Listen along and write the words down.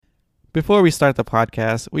Before we start the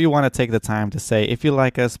podcast, we want to take the time to say if you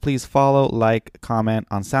like us, please follow, like, comment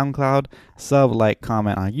on SoundCloud, sub, like,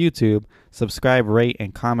 comment on YouTube, subscribe, rate,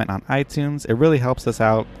 and comment on iTunes. It really helps us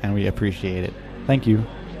out, and we appreciate it. Thank you.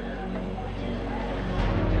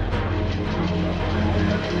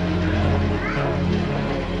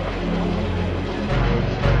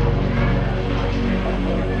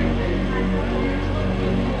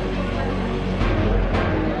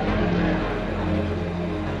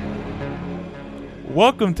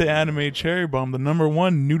 Welcome to Anime Cherry Bomb, the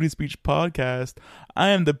 #1 nudie speech podcast. I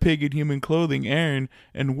am the pig in human clothing, Aaron,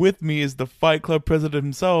 and with me is the Fight Club president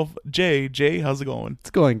himself, Jay. Jay, how's it going? It's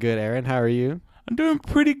going good, Aaron. How are you? I'm doing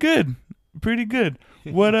pretty good.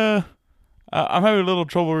 What I'm having a little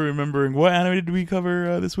trouble remembering what anime did we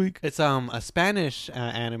cover this week? It's a Spanish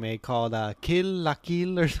anime called Kill la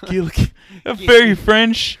Kill or something. A very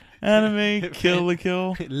French anime, Kill la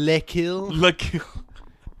Kill. Le Kill. La Kill.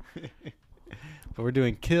 But we're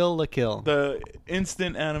doing Kill la Kill. The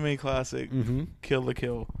instant anime classic, Mm-hmm. Kill la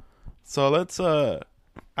Kill. So let's I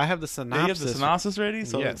have the you synopsis. have the synopsis ready?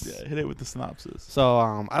 So Yes. let's hit it with the synopsis. So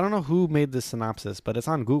I don't know who made this synopsis, but it's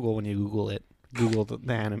on Google when you Google it. Google the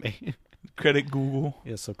anime. Credit Google.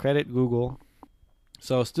 Yeah, so credit Google.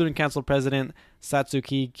 So student council president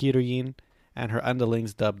Satsuki Kiryuin and her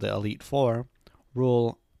underlings, dubbed the Elite Four,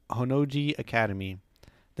 rule Honoji Academy.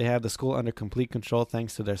 They have the school under complete control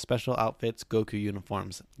thanks to their special outfits, Goku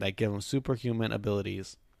uniforms, that give them superhuman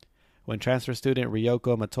abilities. When transfer student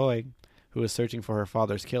Ryoko Matoi, who is searching for her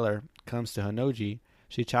father's killer, comes to Honoji,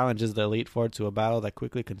 she challenges the Elite Four to a battle that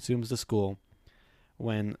quickly consumes the school.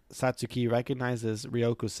 When Satsuki recognizes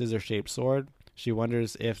Ryoko's scissor-shaped sword, she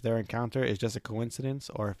wonders if their encounter is just a coincidence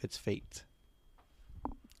or if it's fate.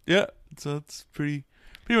 Yeah, so it's pretty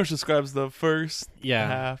much describes the first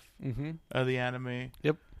half Mm-hmm. of the anime.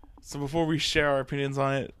 Yep. So before we share our opinions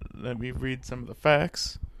on it, let me read some of the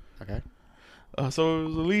facts. Okay. So it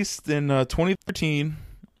was released in 2013.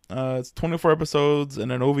 It's 24 episodes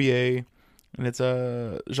and an OVA, and it's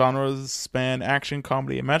genres span action,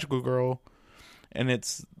 comedy, and magical girl. And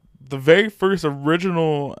it's the very first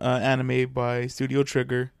original anime by Studio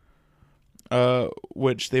Trigger,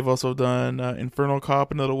 which they've also done Infernal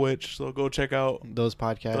Cop and Little Witch. So go check out Those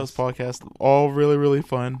podcasts. those podcasts. All really, really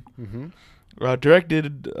fun. Mm-hmm.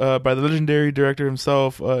 Directed by the legendary director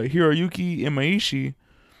himself, Hiroyuki Imaishi,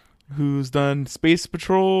 who's done Space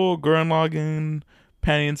Patrol, Gurren Lagann,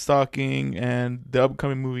 Panty and Stocking, and the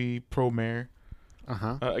upcoming movie Promare.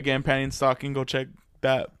 Uh-huh. Again, Panty and Stocking, go check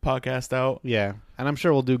that podcast out. Yeah. And I'm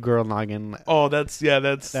sure we'll do Girl Noggin. Oh, that's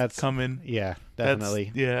coming. Yeah,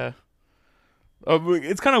 definitely. Yeah.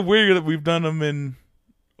 It's kind of weird that we've done them in...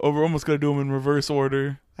 Oh, we're almost going to do them in reverse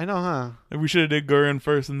order. I know, huh? We should have did Gurren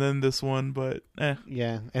first and then this one, but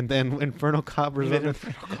Yeah. And then Infernal Cop or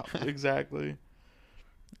something. Exactly.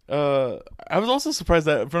 I was also surprised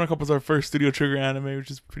that Infernal Cop was our first Studio Trigger anime, which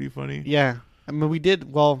is pretty funny. Yeah. I mean, we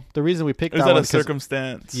did... Well, the reason we picked Is that that one... a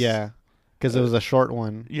circumstance? Yeah. Because it was a short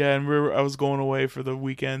one. Yeah, and I was going away for the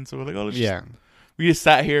weekend, so we're like, Yeah. We just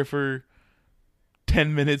sat here for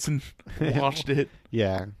 10 minutes and watched it.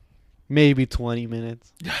 Yeah. Maybe 20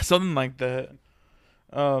 minutes. Yeah, something like that.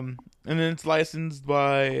 And then it's licensed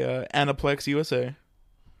by Aniplex USA.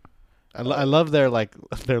 I love their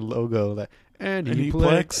logo. That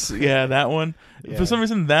Aniplex. Yeah, that one. Yeah. For some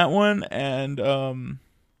reason, that one and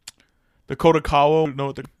the Kodakawa. I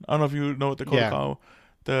don't know if you know what the Kodakawa.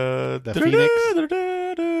 The Phoenix.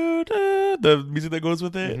 The music that goes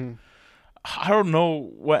with it. Mhm. I don't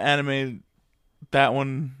know what anime that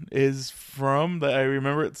one is from. That I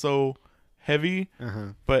remember it so heavy. Uh-huh.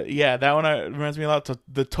 But yeah, that one reminds me a lot to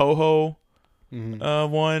the Toho Mhm.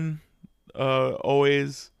 one.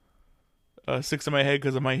 Always sticks in my head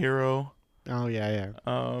because of My Hero. Oh, yeah.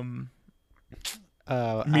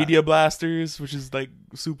 Media Blasters, which is like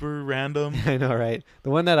super random. I know, right? The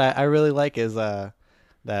one that I really like is that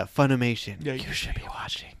Funimation. Yeah, you should be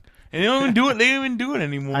watching. And they don't even do it. They don't even do it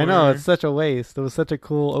anymore. I know, it's such a waste. It was such a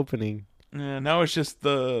cool opening. Yeah, now it's just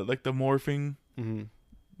the morphing,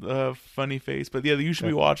 Mm-hmm. funny face. But yeah, you should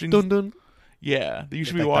be watching. Dun dun. Yeah, you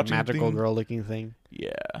should be Like watching. that magical thing. girl looking thing.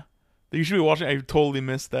 Yeah, you should be watching. I totally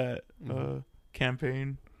missed that Mhm.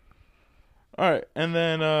 campaign. All right, and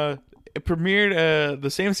then it premiered the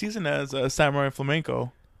same season as Samurai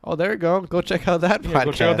Flamenco. Oh, there you go. Go check out that podcast. Yeah,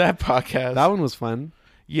 go check out that podcast. That one was fun.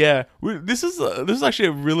 Yeah, this is actually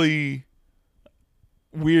a really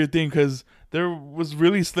weird thing because there was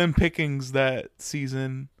really slim pickings that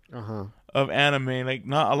season Uh-huh. of anime. Like,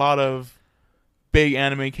 not a lot of big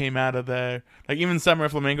anime came out of there. Like, even Samurai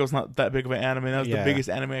Flamenco is not that big of an anime. That was the Yeah. biggest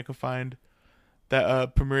anime I could find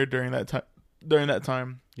that premiered during that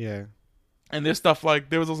time. Yeah. And there's stuff like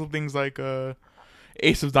there was also things like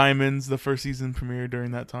Ace of Diamonds, the first season premiered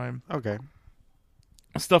during that time. Okay.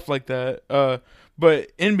 Stuff like that.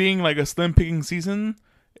 But in being like a slim picking season,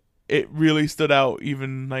 it really stood out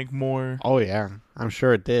even like more Oh yeah, I'm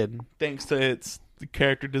sure it did. thanks to its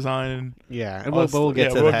character design and Yeah, and we'll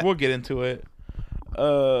get to we'll, that. We'll get into it.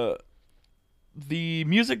 The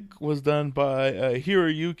music was done by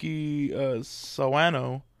Hiroyuki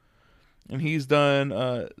Sawano, and he's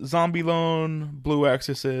done Zombie Loan, Blue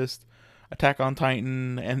Exorcist, Attack on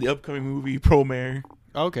Titan, and the upcoming movie Promare.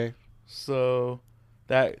 Okay. So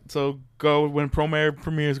go when Promare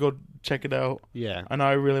premieres, go check it out. Yeah. I know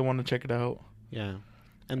I really want to check it out. Yeah.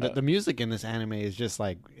 And the music in this anime is just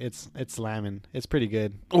like it's slamming. It's pretty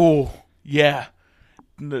good. Oh yeah,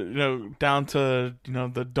 down to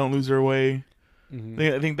the Don't Lose Your Way. Mm-hmm.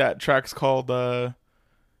 I think that track's called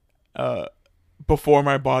Before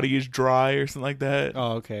My Body Is Dry or something like that.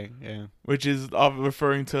 Oh, okay. Yeah. Which is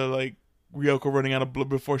referring to like Ryoko running out of blood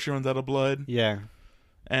before she runs out of blood. Yeah.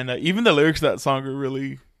 And even the lyrics of that song are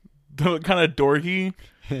really kind of dorky,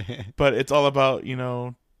 but it's all about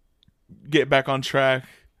get back on track.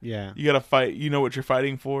 Yeah. You gotta fight. You know what you're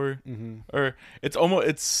fighting for. Mm-hmm. Or it's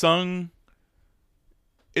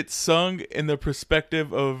sung in the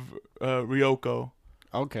perspective of Ryoko,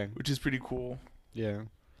 Okay. which is pretty cool. Yeah.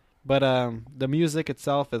 But the music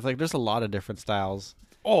itself is like there's a lot of different styles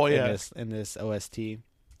Oh yeah, in this OST.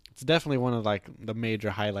 It's definitely one of like the major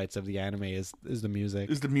highlights of the anime is the music.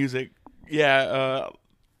 is the music. Yeah,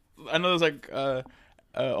 I know there's like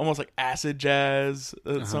almost like acid jazz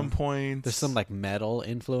at some points. There's some like metal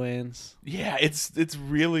influence. Yeah, it's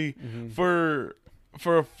really Mm-hmm. for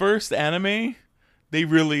a first anime, they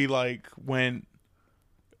really like went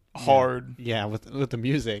hard. Yeah, with the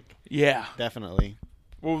music, Yeah. definitely.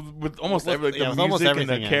 Well, with almost With- every, like, yeah, the with almost music and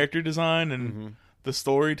the everything, yeah. character design and Mm-hmm. the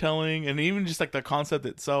storytelling and even just like the concept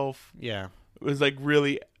itself Yeah. was like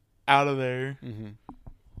really out of there. Mm-hmm.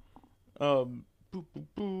 Boo, boo,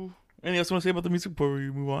 boo. Anything else you want to say about the music before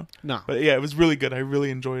we move on? No. But yeah, it was really good. I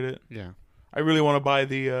really enjoyed it. Yeah. I really want to buy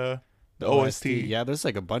the OST. Yeah, there's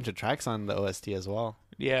like a bunch of tracks on the OST as well.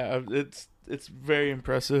 Yeah, it's very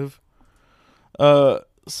impressive.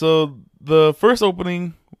 So the first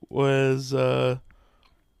opening was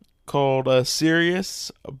called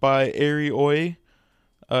 "Sirius" by Eri Oi,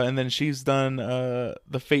 and then she's done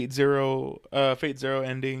the Fate Zero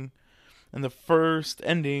ending, and the first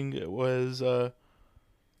ending was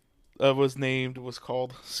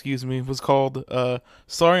called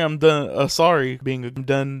 "Sorry I'm Done." Sorry being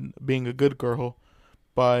a good girl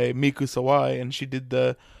by Miku Sawai, and she did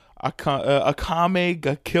the Akame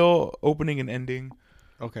ga Kill opening and ending.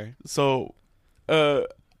 Okay. So, I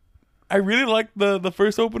really liked the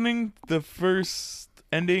first opening. The first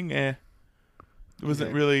ending, it wasn't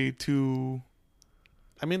Okay. really too.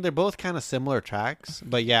 I mean, they're both kind of similar tracks,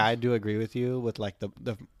 but yeah, I do agree with you with like the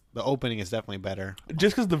opening is definitely better.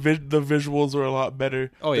 Just because the visuals are a lot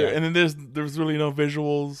better. Oh, yeah. And then there's really no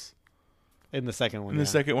visuals In the second one. in the yeah.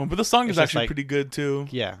 second one, but the song It's is just actually like- pretty good too.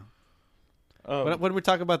 Yeah. When we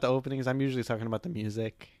talk about the openings, I'm usually talking about the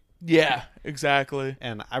music, Yeah, exactly.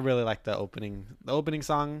 and I really like the opening. The opening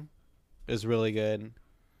song is really good,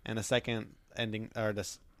 and the second ending or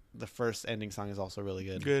the first ending song is also really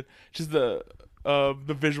good. Good. Just the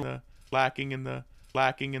visual lacking in the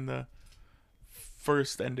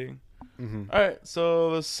first ending. Mm-hmm. All right,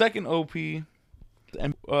 so the second OP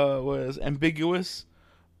was "Ambiguous"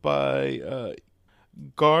 by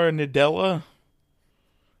Gar Nadella,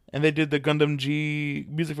 and they did the Gundam G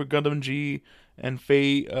music for Gundam G and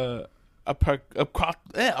Fate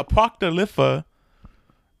Apocrypha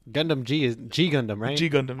Gundam G is G Gundam, right? G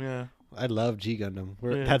Gundam, yeah. I love G Gundam.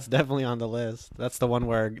 Yeah. That's definitely on the list. That's the one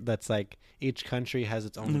where that's like each country has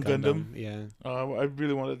its own Gundam. Gundam. Yeah. I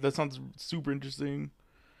really wanted. That sounds super interesting.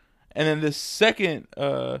 And then the second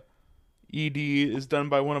ED is done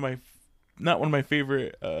by not one of my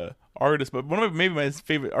favorite artists, but maybe my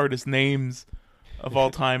favorite artist names of all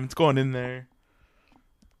time. It's going in there.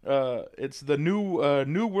 It's the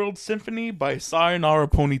New World Symphony by Sayonara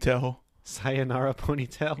Ponytail. Sayonara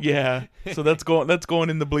Ponytail. Yeah, so that's going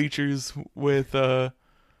in the bleachers with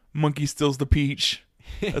Monkey Steals the Peach.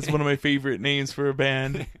 That's one of my favorite names for a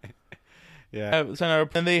band. Yeah. Sayonara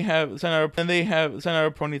Ponytail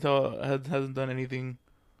hasn't done anything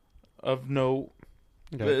of note.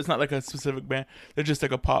 Okay. It's not like a specific band. They're just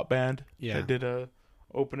like a pop band Yeah. that did a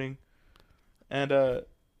opening. And the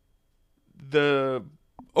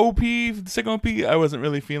second OP, I wasn't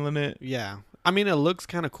really feeling it. Yeah. I mean, it looks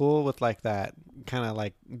kind of cool with like that kind of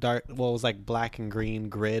like dark. Well, it was like black and green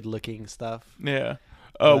grid looking stuff. Yeah.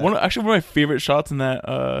 But- One of my favorite shots in that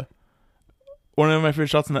one of my favorite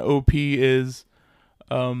shots in the OP is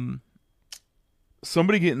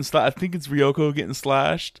somebody getting slashed. I think it's Ryoko getting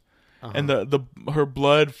slashed, and her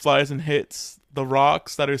blood flies and hits the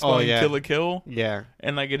rocks that are spelling Kill la Kill. Yeah.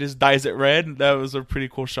 And like it just dyes it red. That was a pretty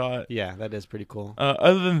cool shot. Yeah, that is pretty cool.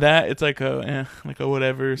 Other than that, it's like a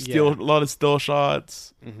whatever. A lot of still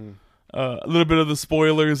shots. Mm-hmm. A little bit of the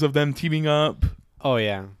spoilers of them teaming up. Oh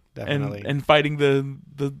yeah, definitely. And fighting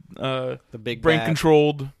the big brain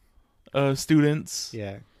controlled students.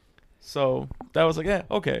 Yeah. So that was like, yeah,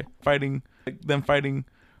 okay. Fighting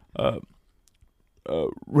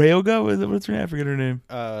Ryoga, what's her name? I forget her name.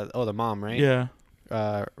 The mom, right? Yeah.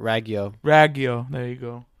 Ragyo. There you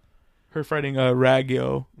go. Her fighting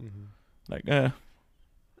Ragyo. Mm-hmm. Like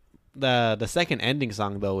the second ending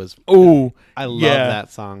song though was I love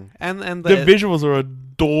that song. And the visuals are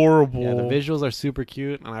adorable. Yeah, the visuals are super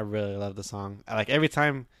cute and I really love the song. Like every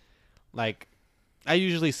time, like I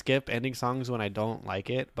usually skip ending songs when I don't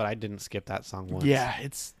like it, but I didn't skip that song once. Yeah,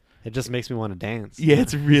 it just makes me want to dance. Yeah,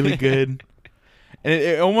 it's really good. And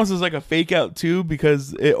it almost is like a fake out too,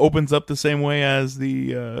 because it opens up the same way as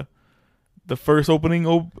the first opening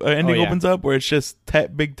ending opens up, where it's just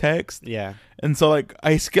big text. Yeah. And so like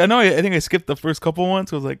I think I skipped the first couple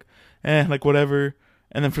ones. I was like, like whatever.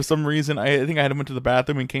 And then for some reason I think I had went to the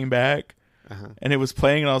bathroom and came back, and it was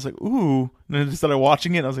playing, and I was like, ooh. And then I just started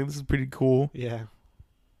watching it, and I was like, this is pretty cool. Yeah.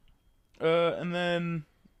 And then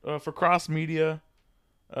for cross media,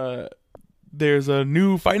 there's a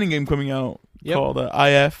new fighting game coming out called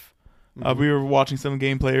IF. We were watching some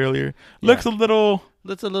gameplay earlier. Looks a little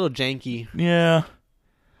janky. Yeah.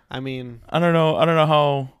 I mean, I don't know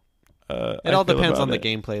how. It all depends on the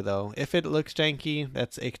gameplay, though. If it looks janky,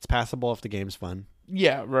 it's passable if the game's fun.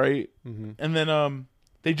 Yeah, right. Mm-hmm. And then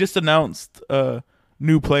they just announced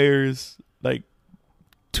new players like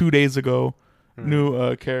 2 days ago.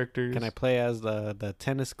 New characters. Can I play as the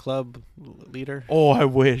tennis club leader? Oh, I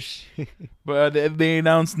wish. But they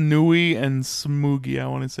announced Nui and Smoogie, I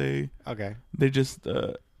want to say. Okay. They just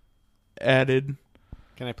added.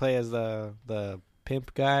 Can I play as the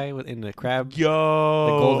pimp guy in the crab? Yo,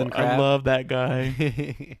 the golden crab. I love that guy.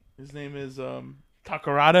 His name is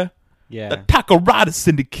Takarada. Yeah. The Takarada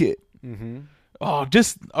Syndicate. Mm-hmm. Oh,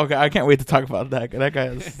 okay. I can't wait to talk about that. That guy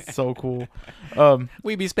is so cool.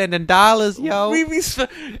 We be spending dollars, yo.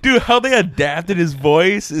 Dude, how they adapted his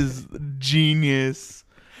voice is genius.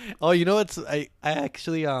 Oh, you know what's I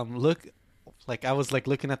actually look like I was like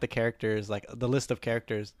looking at the characters, like the list of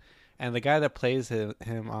characters, and the guy that plays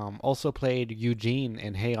him also played Eugene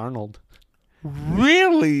in Hey Arnold.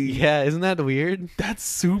 Really? Yeah, isn't that weird? That's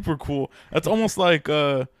super cool. That's almost like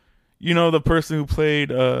the person who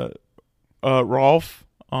played Rolf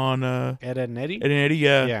on Ed, and Eddie? Ed and Eddie,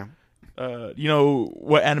 yeah. Yeah. You know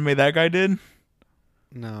what anime that guy did?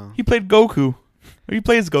 No. He played Goku. He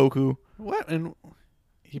plays Goku. What? And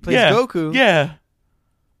he plays Goku? Yeah.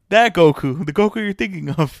 That Goku. The Goku you're thinking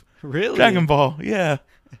of. Really? Dragon Ball. Yeah.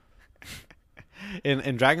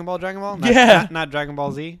 In Dragon Ball? Not Dragon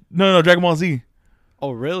Ball Z? No, Dragon Ball Z.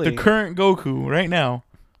 Oh, really? The current Goku right now.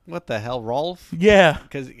 What the hell, Rolf? Yeah.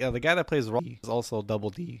 Because the guy that plays Rolf is also Double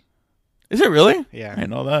D. Is it really? Yeah. I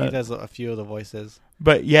know that. He does a few of the voices.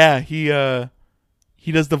 But yeah, he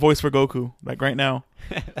does the voice for Goku, like right now.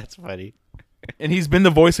 That's funny. And he's been the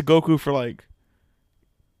voice of Goku for like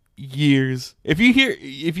years. If you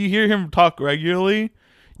hear him talk regularly,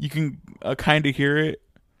 you can kind of hear it.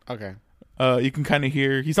 Okay. You can kind of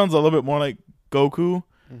hear. He sounds a little bit more like Goku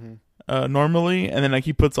normally, and then like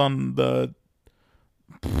he puts on the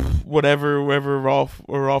wherever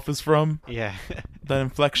Rolf is from. Yeah. That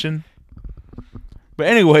inflection. But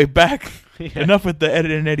anyway, back. Enough with the Ed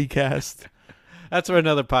and Eddie cast. That's for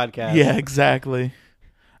another podcast. Yeah, exactly.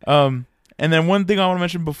 And then one thing I want to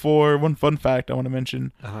mention before, one fun fact I want to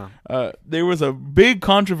mention. There was a big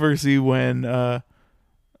controversy when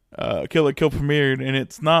Kill la Kill premiered, and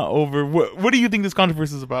it's not over. What do you think this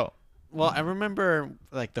controversy is about? Well, I remember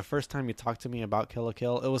like the first time you talked to me about Kill la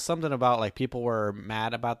Kill, it was something about like people were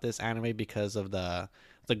mad about this anime because of the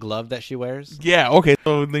glove that she wears. Yeah, okay.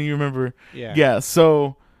 So then you remember. Yeah.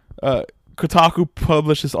 So Kotaku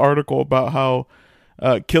published this article about how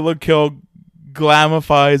Kill la Kill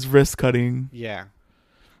glamifies wrist cutting. Yeah.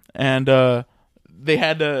 And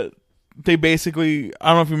they basically, I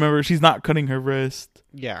don't know if you remember, she's not cutting her wrist.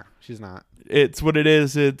 Yeah, she's not. It's what it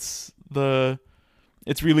is. It's a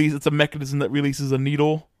mechanism that releases a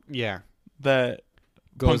needle. Yeah. That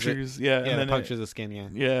punctures. And then punctures the skin. Yeah.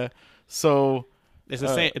 Yeah. So it's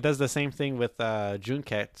the same. It does the same thing with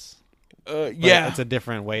Junkets. Yeah. It's a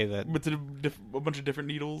different way that. With a bunch of different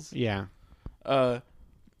needles. Yeah.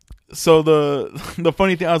 So the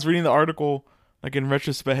funny thing, I was reading the article like in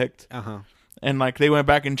retrospect, And like they went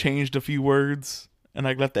back and changed a few words and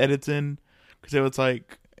like left the edits in because it's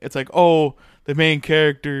like oh, the main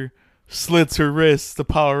character slits her wrists to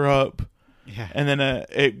power up, yeah. and then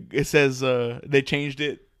it says they changed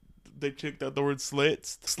it. They took out the word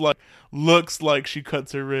slits. Looks like she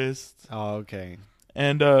cuts her wrist. Oh, okay.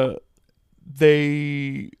 And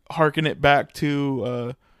they harken it back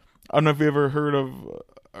to I don't know if you ever heard of,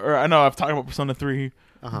 or I know I've talked about Persona 3,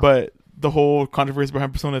 but the whole controversy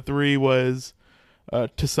behind Persona 3 was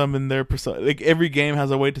to summon their persona. Like every game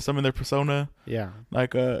has a way to summon their persona. Yeah.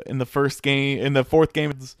 Like in the first game, in the fourth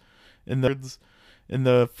game, in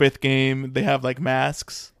the fifth game, they have like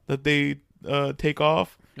masks that they take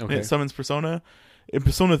off. Okay. And it summons persona. In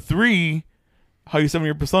Persona 3, how you summon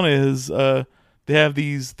your persona is they have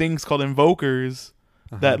these things called invokers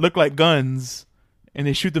that look like guns, and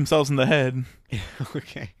they shoot themselves in the head.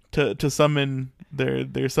 Okay. To summon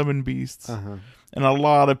their summon beasts. And a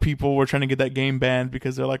lot of people were trying to get that game banned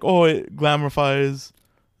because they're like, oh, it glamorifies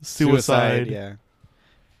suicide. Yeah.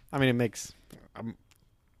 I mean, it makes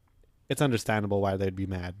it's understandable why they'd be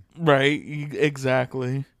mad. Right,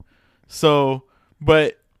 exactly. So,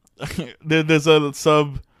 but there's a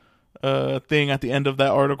sub thing at the end of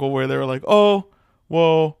that article where they were like, oh,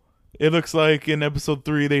 well, it looks like in episode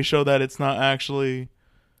 3 they show that it's not actually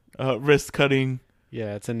wrist cutting.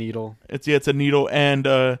 Yeah, it's a needle. It's a needle, and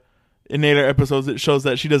in later episodes it shows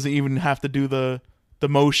that she doesn't even have to do the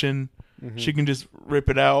motion. She can just rip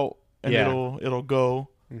it out and it'll go.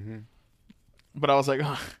 But I was like,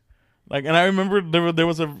 like, and I remember there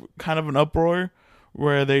was a kind of an uproar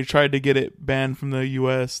where they tried to get it banned from the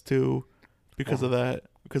U.S. too because of that,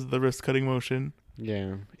 because of the wrist cutting motion.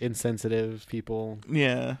 Yeah, insensitive people.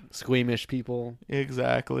 Yeah, squeamish people.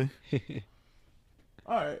 Exactly.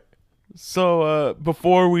 All right. So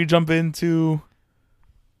before we jump into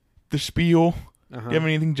the spiel, do you have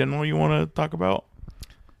anything general you want to talk about?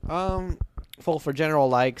 Well, for general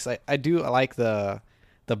likes, I do like the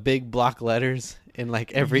big block letters in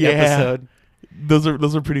like every episode. Those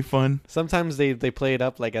are pretty fun. Sometimes they play it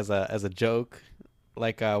up like as a joke,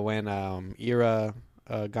 like when Ira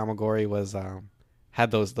Gamagori was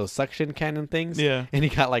had those suction cannon things. Yeah, and he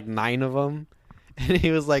got like 9 of them. And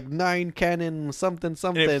he was like 9 cannon something.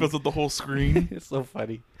 And it fills up the whole screen. It's so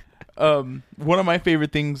funny. One of my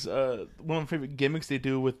favorite things, one of my favorite gimmicks they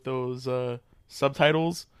do with those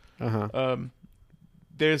subtitles.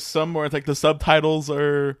 There's some where it's like the subtitles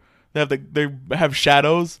they have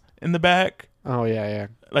shadows in the back. Oh yeah.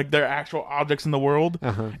 Like they're actual objects in the world.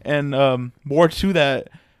 And more to that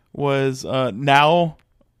was now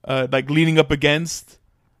like leaning up against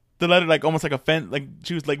the letter, like almost like a fence. Like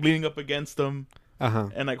she was like leaning up against them.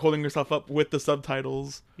 And like holding herself up with the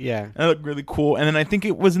subtitles. Yeah. And that looked really cool. And then I think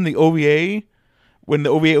it was in the OVA, when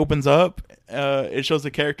the OVA opens up, it shows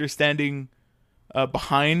the character standing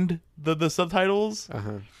behind the subtitles.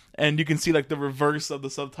 And you can see like the reverse of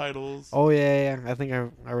the subtitles. Oh yeah. I think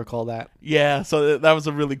I recall that. Yeah, so that was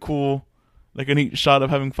a really cool, like a neat shot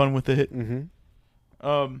of having fun with it.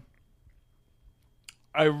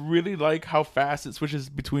 I really like how fast it switches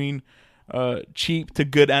between cheap to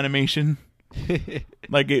good animation.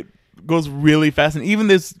 Like it goes really fast, and even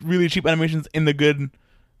this really cheap animations in the good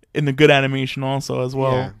animation also as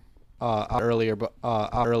well. Yeah. Earlier, but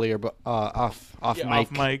off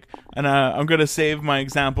mic. And I'm gonna save my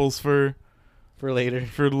examples for later.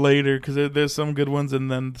 Because there's some good ones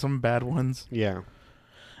and then some bad ones. Yeah.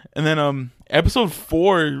 And then episode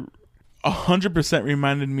 4, 100%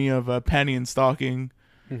 reminded me of Panty and Stalking.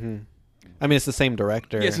 I mean, it's the same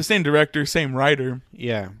director. Yeah, it's the same director, same writer.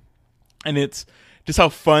 Yeah. And it's just how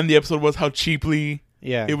fun the episode was, how cheaply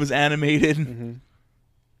it was animated.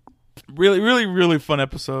 Really, really, really fun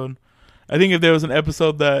episode. I think if there was an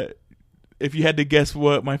episode that, if you had to guess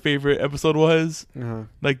what my favorite episode was,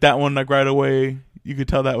 like that one, like right away, you could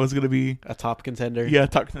tell that was going to be a top contender. Yeah,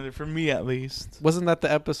 top contender for me at least. Wasn't that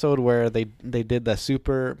the episode where they did the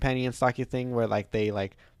super Panty and Stocking thing, where like they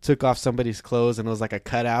like took off somebody's clothes and it was like a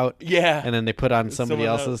cutout? Yeah. And then they put on somebody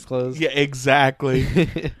else's clothes? Yeah, exactly.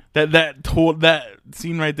 that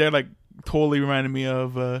scene right there like totally reminded me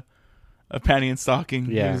of Panty and Stocking.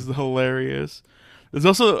 Yeah. It was hilarious. There's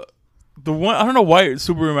also the one, I don't know why it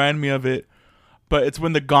super reminded me of it, but it's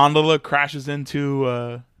when the gondola crashes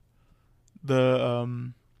into the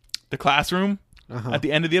classroom at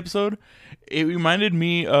the end of the episode. It reminded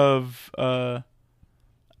me of a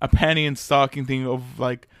Panty and Stocking thing of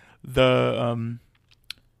like the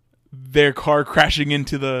their car crashing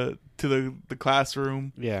into the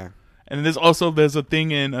classroom. Yeah. And there's a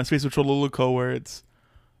thing in Space Patrol Luluco where it's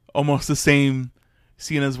almost the same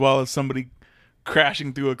scene as well, as somebody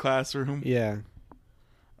crashing through a classroom. Yeah.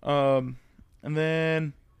 And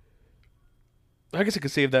then I guess I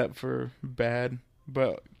could save that for bad,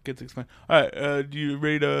 but gets explained. All right, you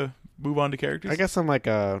ready to move on to characters? I guess some like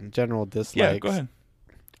general dislikes. Yeah, go ahead.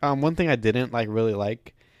 One thing I didn't really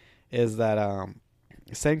like is that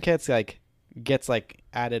Senketsu like gets like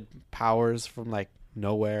added powers from like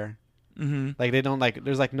nowhere. Mm-hmm. Like they don't like.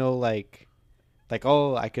 There's like no like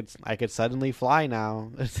oh I could suddenly fly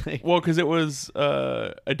now. It's like, Well, because it was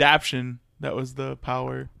adaption that was the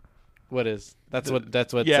power. what is that's The-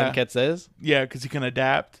 what yeah. Senketsu is. Yeah, because he can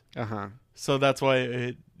adapt, Uh-huh. so that's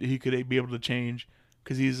why he could be able to change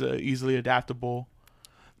because he's easily adaptable.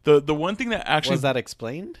 The one thing that actually Was that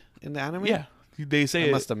explained in the anime? yeah, they say I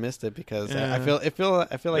it. must have missed it because Yeah. I feel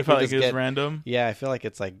like I felt we like just it was get, random. yeah, I feel like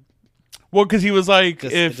it's like Well, because he was like,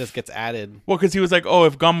 it just gets added. well, because he was like, oh,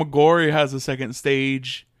 if Gamagori has a second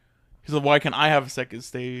stage, he's like, why can't I have a second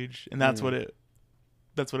stage? And that's what it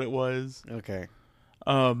was. Okay.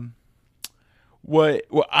 What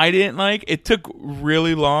I didn't like, it took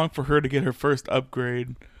really long for her to get her first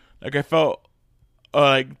upgrade. Like I felt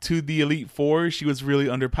like to the Elite Four, she was really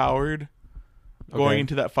underpowered going Okay.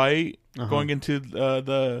 into that fight, Uh-huh. going into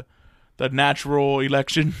the natural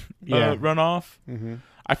election Yeah. runoff. Mm-hmm.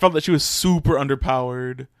 I felt that she was super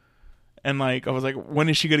underpowered, and like I was like, when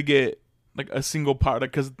is she gonna get like a single power?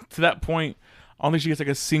 Because to that point, I don't think she gets like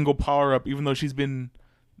a single power up, even though she's been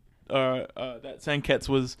that Senketsu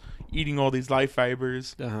was eating all these life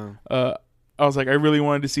fibers. Uh-huh. I was like, I really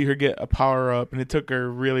wanted to see her get a power up, and it took her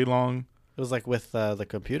really long. It was like with the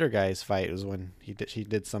computer guy's fight. It was when she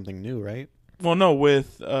did something new, right? Well, no,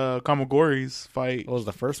 with Kamagori's fight. What was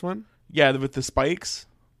the first one? Yeah, with the spikes,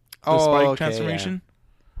 the spike okay, transformation.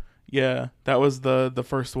 Yeah, that was the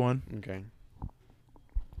first one. Yeah. Okay.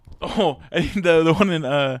 Oh, I think the one in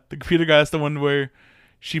the computer guy is the one where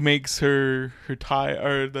she makes her tie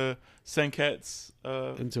or the Senketsu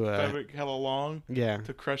Into a fabric hella long yeah.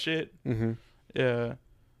 to crush it. Mm-hmm. Yeah.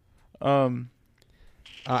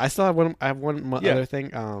 I still have one. I have Yeah. other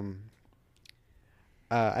thing.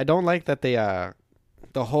 I don't like that they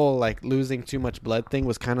the whole like losing too much blood thing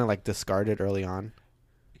was kind of like discarded early on.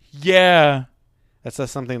 Yeah. That's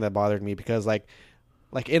just something that bothered me because like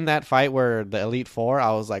in that fight where the Elite Four,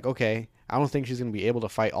 I was like, okay, I don't think she's gonna be able to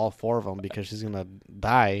fight all four of them because she's gonna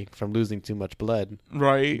die from losing too much blood.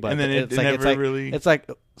 Right. But And then it it's like- never it's like- really. It's like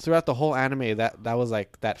throughout the whole anime that was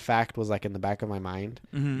like that fact was like in the back of my mind,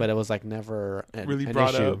 Mhm. but it was like never Really an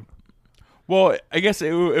brought issue. up. Well, I guess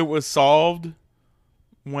it was solved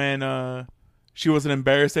when she wasn't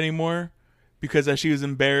embarrassed anymore, because as she was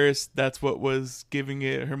embarrassed, that's what was giving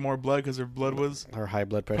it her more blood because her blood was Her high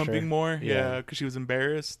blood pressure. pumping more. Yeah. Yeah, because she was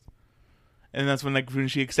embarrassed, and that's when when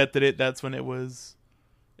she accepted it. That's when it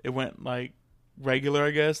went like regular,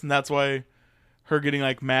 I guess, and that's why her getting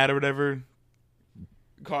like mad or whatever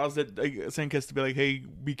caused it. Like, Senketsu to be like, "Hey,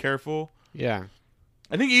 be careful." Yeah.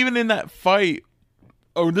 I think even in that fight,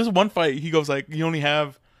 this one fight, he goes like, "You only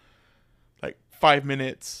have like 5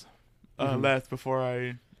 minutes left before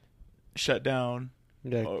I shut down."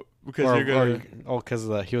 Yeah. Because you're gonna because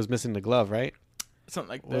he was missing the glove, right? something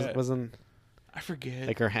like Was that. wasn't I forget.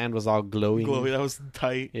 like her hand was all glowing. Glowy, that was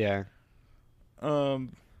tight. Yeah.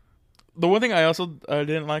 The one thing I also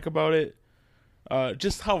didn't like about it,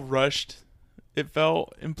 just how rushed it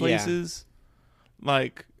felt in places.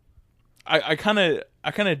 Like, I kind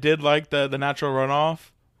of did like the natural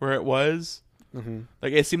runoff where it was. Mm-hmm.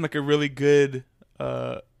 Like, it seemed like a really good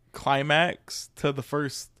climax to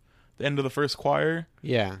the end of the first choir.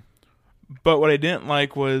 Yeah. But what I didn't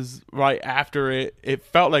like was right after it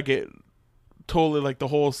felt like it totally, like the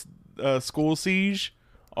whole school siege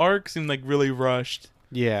arc seemed like really rushed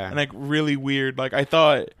Yeah. and like really weird. Like I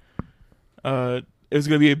thought it was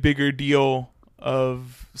gonna be a bigger deal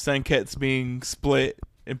of Senketsu being split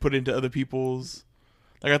and put into other people's.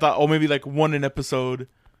 Like I thought, maybe like one an episode.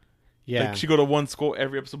 yeah. Like she go to one school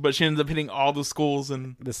every episode, but she ends up hitting all the schools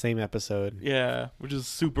and the same episode. yeah, which is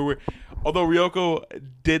super weird. Although Ryoko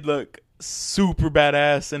did look super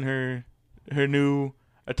badass in her new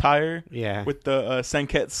attire Yeah. with the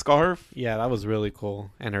Senketsu scarf. Yeah, that was really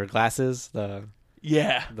cool. And her glasses, the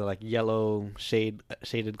Yeah, like yellow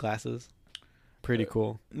shaded glasses. Pretty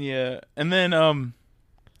cool. yeah. And then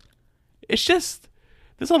it's just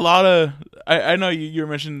there's a lot of I know you were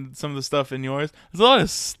mentioning some of the stuff in yours. There's a lot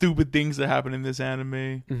of stupid things that happen in this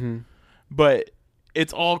anime, Mm-hmm. but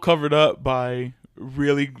it's all covered up by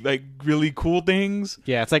really cool things.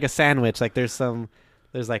 Yeah, it's like a sandwich. Like there's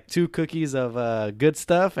like 2 cookies of good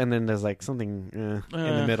stuff, and then there's like something in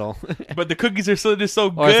the middle. But the cookies are just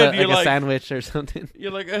so Or it's good. like You're a like sandwich or something.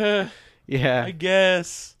 you're like Yeah. I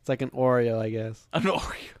guess. It's like an Oreo, I guess. An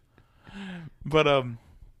Oreo. But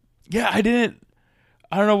yeah, I don't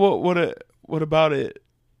know what about it.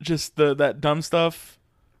 Just that dumb stuff.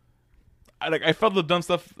 I felt the dumb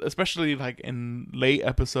stuff, especially like in late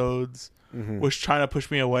episodes, was trying to push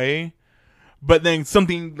me away. But then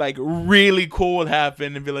something like really cool would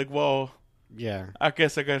happen and be like, well, Yeah. I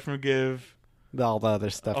guess I gotta forgive All the other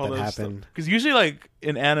stuff that happened. Because usually, like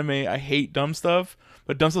in anime, I hate dumb stuff,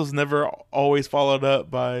 but dumb stuff's never always followed up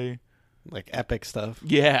by Like epic stuff.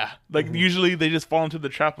 yeah. Like usually they just fall into the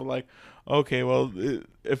trap of like, okay, well,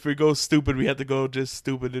 if we go stupid, we have to go just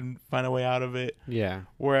stupid and find a way out of it. Yeah.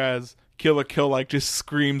 Whereas Kill la Kill like just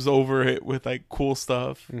screams over it with like cool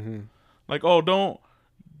stuff. Like, oh, don't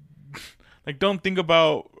think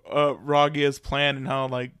about Ragia's plan and how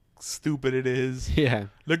like stupid it is. Yeah.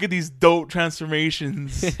 Look at these dope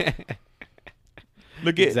transformations.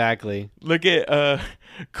 Look at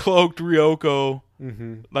Cloaked Ryoko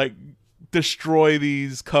like destroy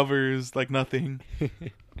these covers like nothing.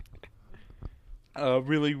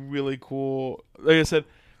 Really, really cool. Like I said,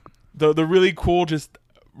 the really cool, just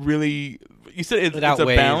really. You said it's a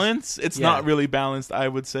balance. It's not really balanced, I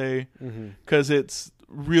would say, because it's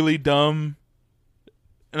really dumb.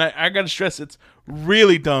 And I gotta stress, it's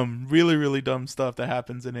really dumb, really, really dumb stuff that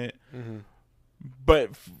happens in it.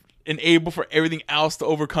 But able for everything else to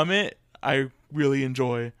overcome it, I really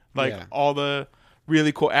enjoy. Like all the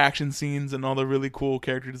really cool action scenes and all the really cool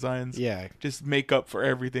character designs. Yeah. Just make up for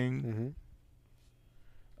everything.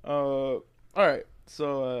 All right.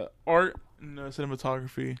 So art and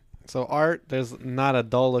cinematography. So art, there's not a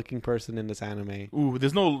dull looking person in this anime. Ooh,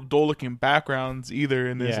 there's no dull looking backgrounds either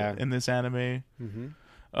in this anime.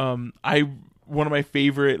 One of my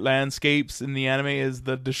favorite landscapes in the anime is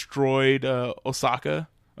the destroyed Osaka.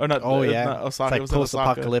 Or not? Oh yeah, not Osaka. It's like it was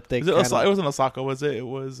post-apocalyptic. It wasn't Osaka, was it? It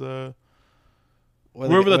was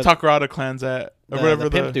wherever the Takarada clan's at, or whatever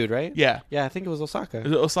the pimp dude, right? Yeah, yeah. I think it was Osaka.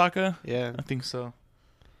 Is it Osaka? Yeah, I think so.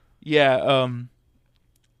 Yeah,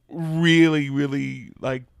 really, really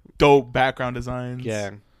like dope background designs.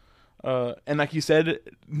 Yeah, and like you said,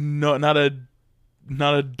 no, not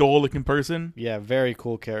a dull looking person. Yeah, very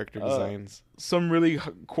cool character designs. Some really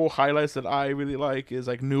cool highlights that I really like is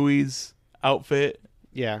like Nui's outfit.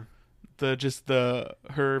 Yeah,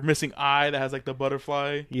 her missing eye that has like the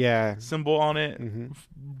butterfly symbol on it.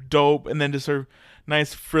 Dope. And then just her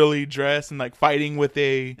nice frilly dress and like fighting with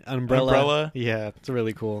a umbrella. Yeah, it's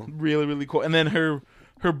really cool. Really, really cool. And then her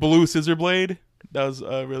blue scissor blade, that was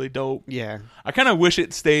really dope. Yeah, I kind of wish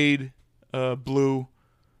it stayed blue.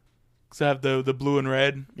 Because I have the blue and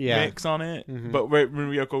red mix on it. But when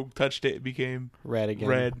Ryoko touched it, it became red again.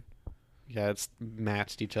 Red. Yeah, it's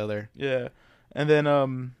matched each other. Yeah. And then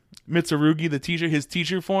Mitsurugi, the teacher, his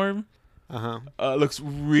teacher form looks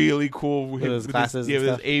really cool with his glasses with and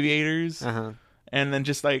his stuff. aviators. And then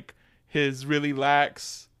just like his really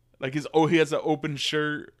lax, like he has an open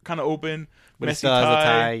shirt, kind of open, but messy he still has a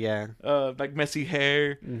tie, yeah. Like messy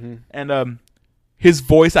hair. And his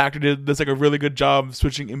voice actor does like a really good job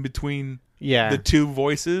switching in between the two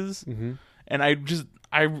voices. And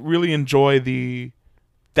I really enjoy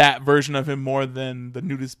that version of him more than the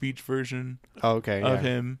nudist beach version of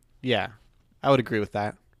him. Yeah, I would agree with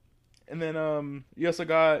that. And then you also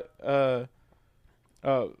got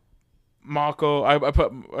Mako. I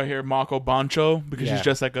put right here Mako Bancho because she's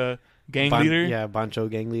just like a gang leader. Yeah, Bancho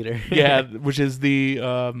gang leader. Yeah, which is the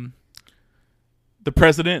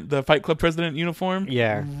president, the Fight Club president uniform.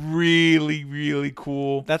 Yeah, really, really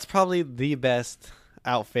cool. That's probably the best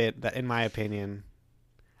outfit that, in my opinion.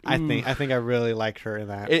 I think I really liked her in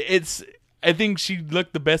that. I think she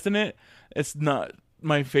looked the best in it. It's not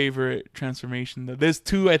my favorite transformation though. There's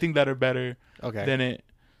two I think that are better than it.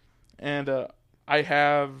 And I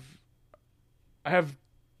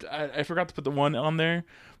forgot to put the one on there,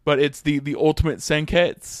 but it's the ultimate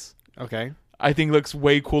Senketsu. Okay. I think looks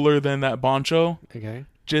way cooler than that Bancho. Okay.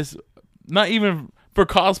 Just not even for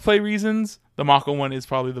cosplay reasons, the Mako one is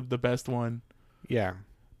probably the best one. Yeah.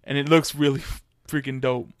 And it looks really freaking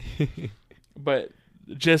dope. But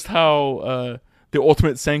just how the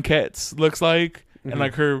ultimate Senketsu looks like, and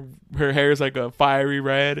like her hair is like a fiery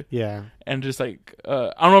red. Yeah. And just like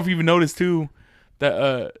I don't know if you've even noticed too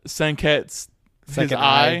that Senketsu, his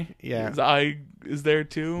eye is there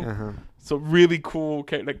too. So really cool,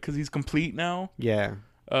 like because he's complete now. Yeah.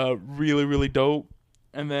 Really, really dope.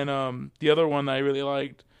 And then the other one I really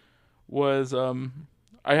liked was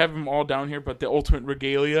I have them all down here, but the Ultimate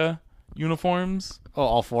Regalia uniforms. Oh,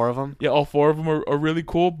 all four of them? Yeah, all four of them are really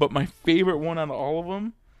cool. But my favorite one out of all of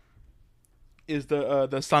them is the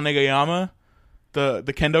Sanegayama, the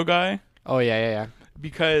kendo guy. Oh yeah.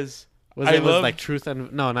 Because Was I it was love- like Truth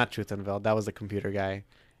and no, not Truth Unveiled. That was the computer guy.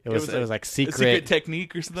 It was like a secret, secret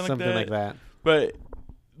technique or something like that. But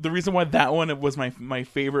the reason why that one was my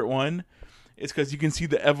favorite one is because you can see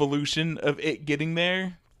the evolution of it getting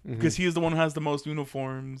there. Because he is the one who has the most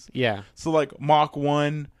uniforms. Yeah, So like Mach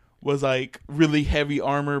 1 was like really heavy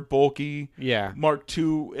armor, bulky. yeah, Mark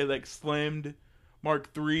 2 it like slimmed.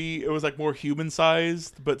 Mark 3 it was like more human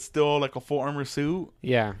sized, but still like a full armor suit.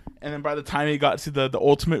 yeah, And then by the time he got to the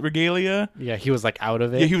ultimate regalia, yeah. He was like out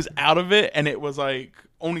of it. yeah, he was out of it, and it was like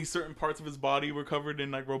only certain parts of his body were covered in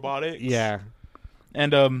like robotics. Yeah,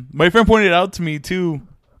 And my friend pointed it out to me too,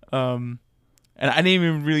 and I didn't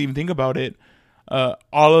even really think about it.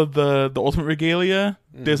 All of the ultimate regalia,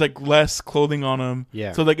 there's like less clothing on them.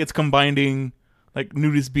 Yeah. So like it's combining like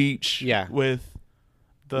nudist beach. Yeah. With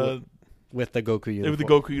the with the Goku uniform. with the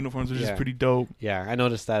Goku uniforms, which is Yeah. pretty dope. Yeah, I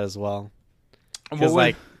noticed that as well. And Because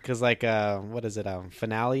what what is it?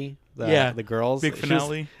 Finale. Yeah, the girls. big She was-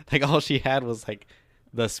 finale. like all she had was like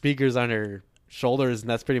the speakers on her shoulders, and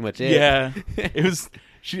that's pretty much it. Yeah, it was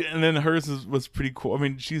and then hers was pretty cool. I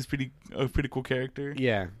mean, she's a pretty cool character.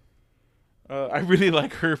 Yeah. I really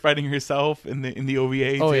like her fighting herself in the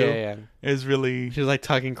OVA. Oh too. yeah. It was really. She was like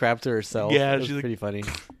talking crap to herself. Yeah, it was she's like- pretty funny.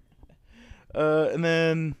 And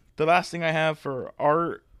then the last thing I have for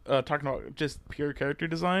art, talking about just pure character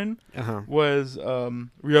design, was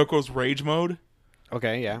Ryoko's rage mode.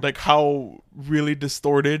 Okay. Yeah. Like how really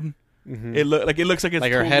distorted Mhm. it looks like it's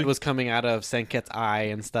like her head totally- was coming out of Senket's eye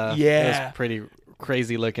and stuff. It Yeah. was pretty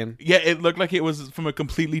crazy looking. Yeah, it looked like it was from a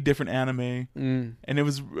completely different anime, Mm. and it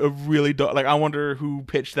was a really like I wonder who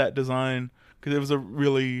pitched that design because it was a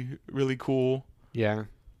really cool. Yeah. It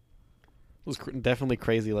was definitely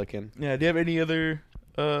crazy looking. Yeah. Do you have any other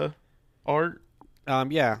art?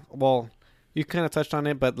 Yeah. Well, you kind of touched on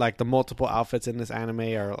it, but like the multiple outfits in this anime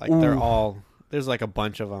are like they're Ooh. all there's like a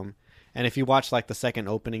bunch of them. And if you watch like the second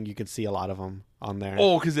opening, you can see a lot of them on there.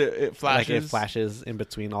 Oh, because it flashes. Like it flashes in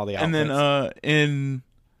between all the And outfits. then in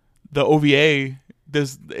the OVA,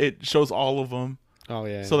 it shows all of them. oh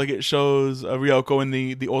yeah. So like it shows Ryoko in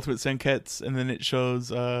the Ultimate Senkets, and then it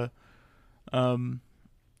shows it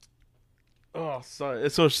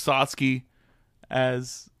shows Satsuki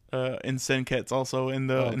as in Senkets also in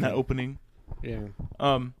that opening. yeah.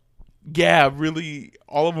 Yeah, really,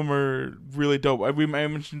 all of them are really dope. I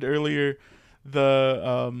mentioned earlier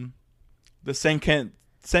the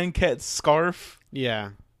Senket scarf. Yeah.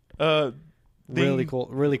 Thing. Really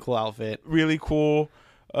cool outfit. Really cool.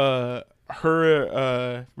 Her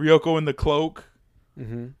Ryoko in the cloak.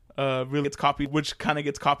 Mm-hmm. Really gets copied, which kind of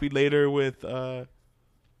gets copied later with Satsuki.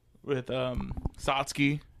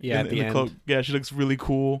 Yeah, in at the end. cloak. Yeah, she looks really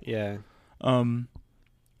cool. Yeah.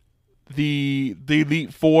 The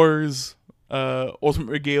Elite Four's Ultimate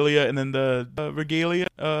Regalia, and then the Regalia,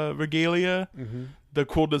 Mm-hmm. the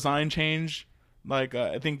cool design change. Like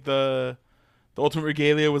I think the Ultimate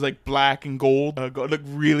Regalia was like black and gold. It looked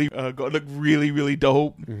really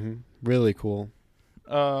dope. Mm-hmm. Really cool.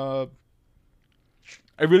 I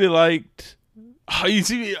really liked. You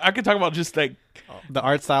see, I could talk about just like The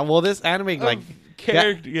art style. Well, this anime like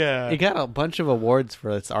character. Yeah, it got a bunch of awards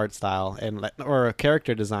for its art style and or a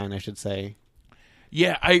character design, I should say.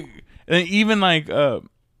 yeah. And even like well,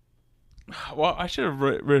 I should have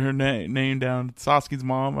written her name down. Sasuke's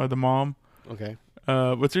mom or the mom. Okay.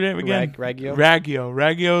 What's her name again? Raggio.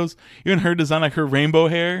 Raggio's even her design, like her rainbow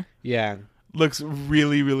hair, Yeah. looks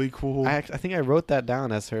really cool. I think I wrote that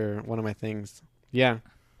down as one of my things. Yeah.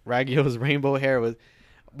 Raggio's rainbow hair was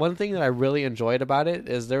one thing that I really enjoyed about it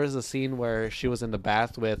is there was a scene where she was in the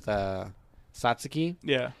bath with Satsuki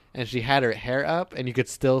Yeah, and she had her hair up and you could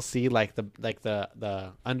still see like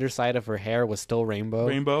the underside of her hair was still rainbow.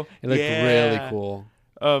 rainbow. It looked Yeah. really cool.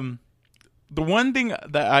 The one thing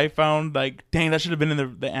that I found like, dang, that should have been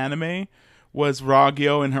in the anime, was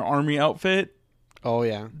Raggio in her army outfit. Oh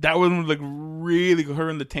yeah. That one was like really her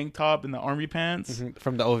in the tank top and the army pants. Mhm.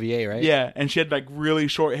 From the OVA, right? Yeah, and she had like really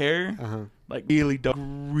short hair, Uh-huh. like really dope.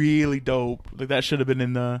 Like that should have been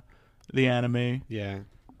in the anime. Yeah.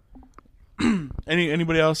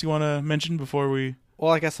 Anybody else you want to mention before we?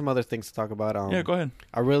 Well, I guess some other things to talk about. Yeah, go ahead.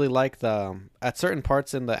 I really like the at certain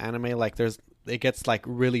parts in the anime, like it gets like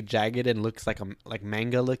really jagged and looks like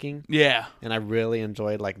manga looking, Yeah. and I really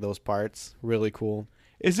enjoyed like those parts. Really cool.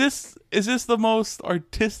 Is this the most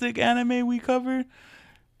artistic anime we covered?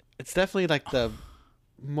 It's definitely like the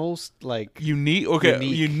most like Unique. Okay,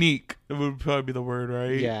 Unique. unique. It would probably be the word,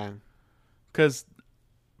 right? yeah. Because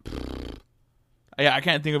yeah, I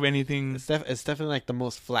can't think of anything. It's definitely like the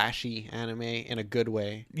most flashy anime in a good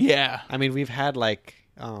way. Yeah. I mean, we've had like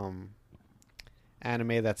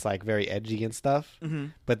anime that's like very edgy and stuff. Mm-hmm.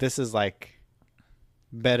 But this is like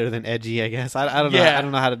better than edgy, I guess. I don't know. Yeah. I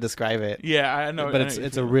don't know how to describe it. Yeah, I know. But I know it's what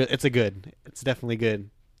it's you a feel. real it's a good. It's definitely good.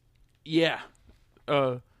 Yeah.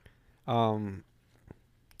 Oh,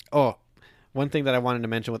 one thing that I wanted to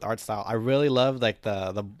mention with art style, I really love like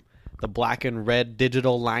the black and red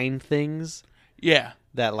digital line things Yeah.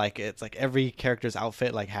 that like it's like every character's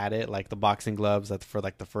outfit like had it, like the boxing gloves that's for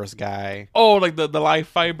like the first guy. Oh, like the live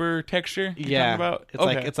fiber texture. You're Yeah, talking about? it's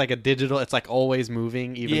like it's like a digital. It's like always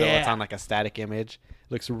moving, even though it's Yeah. on like a static image.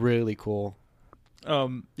 Looks really cool.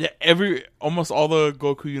 Yeah. Almost all the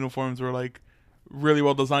Goku uniforms were like really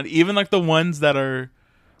well designed. Even like the ones that are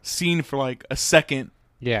seen for like a second.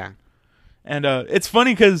 Yeah, And it's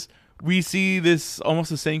funny because we see this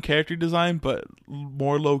almost the same character design, but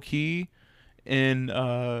more low key in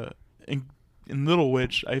Little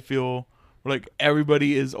Witch. I feel where like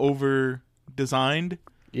everybody is over designed.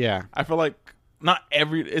 yeah, I feel like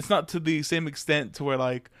it's not to the same extent to where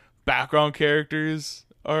like background characters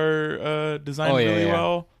are designed Oh, yeah, really yeah.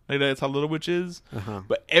 well. Like that's how Little Witch is. uh-huh,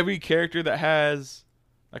 But every character that has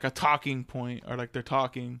like a talking point or like they're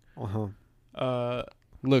talking uh-huh.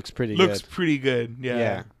 Looks pretty looks good. pretty good.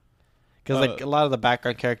 Yeah, because like a lot of the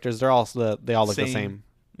background characters, they all look the same.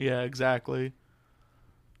 Yeah, exactly.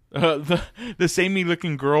 The samey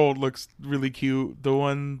looking girl looks really cute. The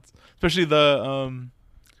one, especially the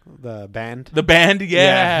band. band,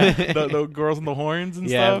 yeah, Yeah. the girls on the horns and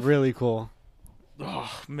Yeah, stuff. really cool.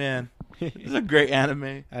 Oh man, this is a great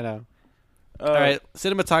anime. I know. All right,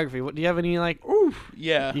 cinematography. What do you have any like? Oof,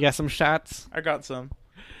 yeah, You got some shots? I got some.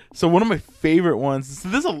 So one of my favorite ones.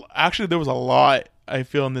 So actually there was a lot I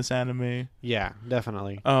feel in this anime. Yeah,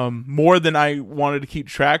 definitely. More than I wanted to keep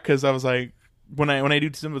track because I was like, when I do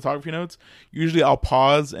cinematography notes, usually I'll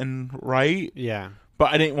pause and write, Yeah,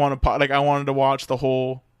 but I didn't want to pause. Like I wanted to watch the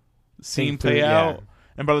whole scene Think through, play out. yeah.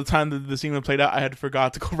 And by the time the scene had played out, I had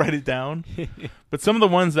forgot to go write it down. But some of the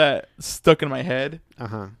ones that stuck in my head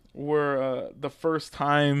uh-huh. were the first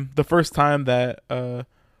time that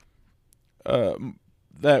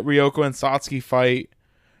that Ryoko and Satsuki fight.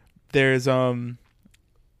 There's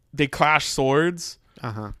they clash swords,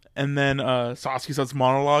 Uh-huh. and then Satsuki starts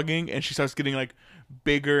monologuing, and she starts getting like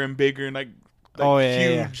bigger and bigger, and like Oh, yeah, huge.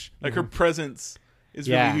 yeah, yeah. Like her presence is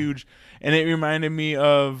Yeah. really huge, and it reminded me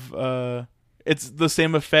of it's the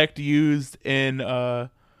same effect used in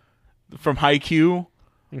from Haikyuu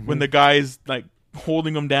when the guy's like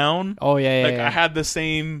holding him down. Oh yeah, yeah, Like yeah. I had the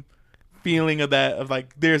same feeling of that, of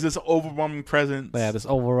like there's this overwhelming presence. Yeah, this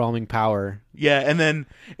overwhelming power. Yeah, and then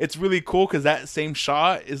it's really cool because that same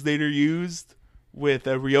shot is later used with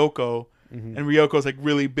Ryoko, Mhm. and Ryoko's like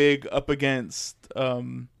really big up against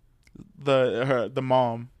the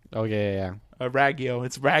mom, Oh yeah, yeah, yeah. Ragyo.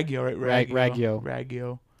 It's Ragyo, right? Ragyo.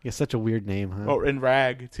 Ragyo. It's such a weird name, huh? Oh, and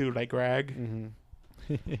Rag too, like Rag. Mm-hmm.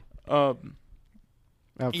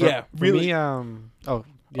 Yeah, for really- me,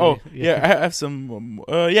 Yeah, I have some.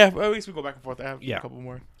 Yeah, at least we go back and forth. I have Yeah. a couple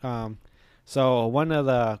more. So one of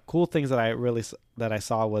the cool things that I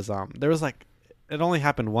saw was there was like, it only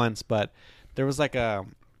happened once, but there was like a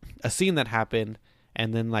scene that happened,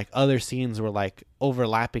 and then like other scenes were like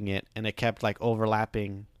overlapping it, and it kept like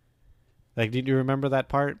overlapping. Like, did you remember that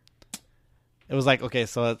part? It was like, okay,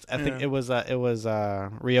 so I think Yeah. it was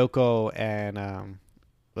Ryoko and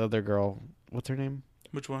the other girl, what's her name?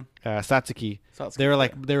 Which one? Satsuki.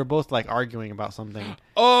 Satsuki. They were both like arguing about something.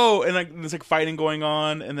 Oh, and like there's like fighting going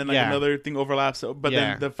on, and then like Yeah. another thing overlaps. But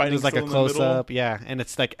Yeah. then the fighting There's like still a in close the middle. up, yeah, and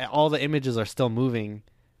it's like all the images are still moving,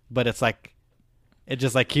 but it's like it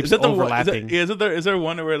just like keeps Is that the overlapping. Is there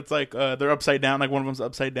one where it's like they're upside down? Like one of them's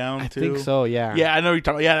upside down I too. think so, yeah. Yeah, I know you're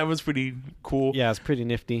talking. Yeah, that was pretty cool. Yeah, it's pretty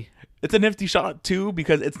nifty. It's a nifty shot too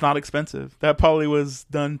because it's not expensive. That probably was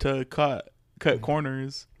done to cut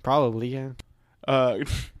corners. Probably, yeah. Uh,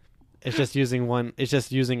 It's just using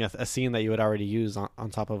a scene that you would already use on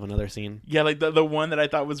top of another scene. yeah, like the one that I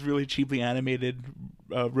thought was really cheaply animated.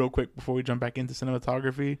 Real quick before we jump back into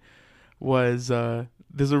cinematography, was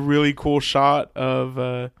there's a really cool shot of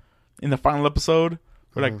in the final episode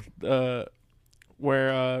where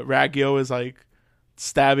where Ragyo is like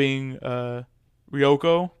stabbing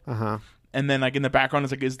Ryoko, Uh-huh. and then like in the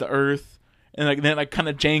background is the Earth, and like then like kind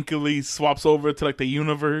of jankily swaps over to like the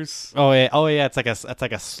universe, Oh yeah, it's like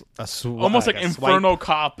almost like a swipe. Inferno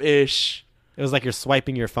Cop ish. It was like you're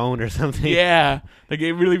swiping your phone or something. Yeah, like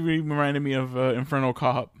it really reminded me of Inferno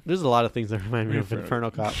Cop. There's a lot of things that remind me of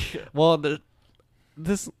Inferno Cop. Well,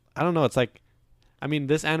 this I don't know. It's like, I mean,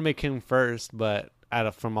 this anime came first, but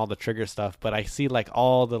from all the Trigger stuff, but I see like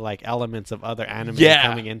all the like elements of other anime Yeah.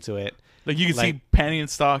 coming into it. Like you can Like, see Panty and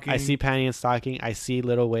Stocking. I see Panty and Stocking. I see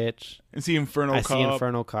Little Witch. and see Inferno I Cop. see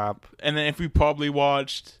Inferno Cop. And then if we probably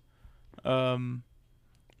watched,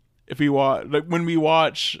 if we watch like when we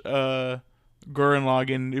watch Gurren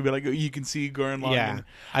Lagann, it'd be like you can see Gurren Lagann. Yeah,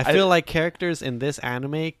 I feel like characters in this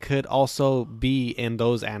anime could also be in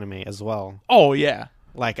those anime as well. Oh yeah.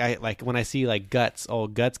 Like when I see like Guts,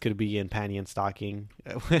 Guts could be in Panty and Stocking.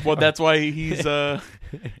 Well, that's why he's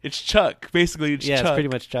it's Chuck. Basically, it's yeah, Chuck. it's pretty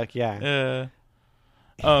much Chuck. Yeah.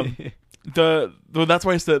 That's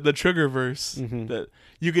why it's the Trigger verse. Mhm. That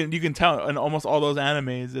you can tell in almost all those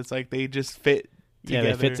animes, it's like they just fit together.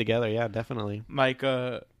 Yeah, they fit together. Yeah, definitely. Like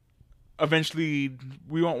eventually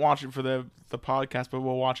we won't watch it for the podcast, but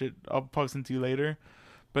we'll watch it. I'll post it to you later.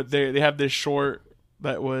 But they have this short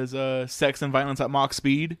that was Sex and Violence at Mach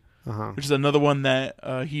Speed, which is another one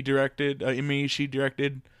that he directed. She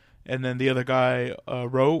directed, and then the other guy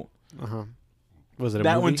wrote. Was it a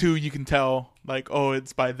that movie? one too? You can tell like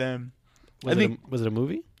it's by them. Was it a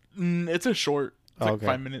movie? It's a short. It's like okay.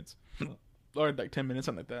 5 minutes or like 10 minutes,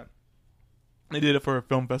 something like that. They did it for a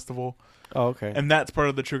film festival. Oh, okay. And that's part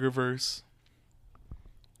of the Triggerverse.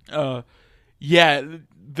 Yeah,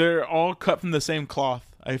 they're all cut from the same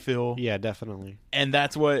cloth, I feel. Yeah, definitely. And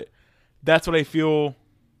that's what I feel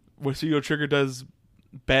what Studio Trigger does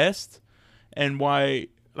best, and why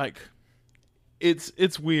like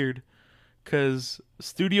it's weird because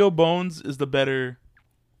Studio Bones is the better.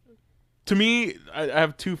 To me, I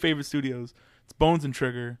have two favorite studios. It's Bones and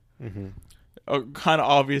Trigger. Kind of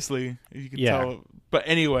obviously, you can tell. But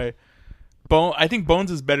anyway, I think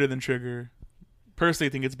Bones is better than Trigger. Personally,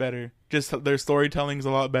 I think it's better. Just their storytelling is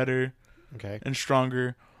a lot better, and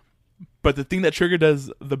stronger. But the thing that Trigger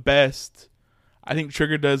does the best, I think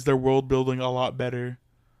Trigger does their world building a lot better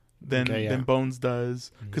than Bones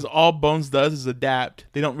does. Because all Bones does is adapt.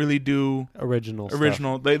 They don't really do original.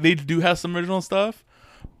 They do have some original stuff,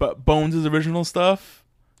 but Bones' original stuff.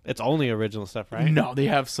 It's only original stuff, right? No, they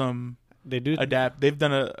have some. They do adapt. They've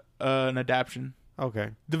done an adaptation.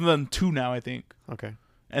 Okay. They've done 2 now, I think. Okay.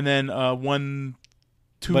 And then 1,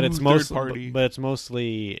 2 but it's third party. But it's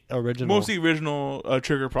mostly original. Mostly original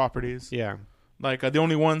Trigger properties. Yeah. Like the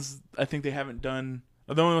only ones I think they haven't done.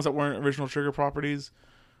 The only ones that weren't original Trigger properties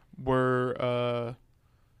were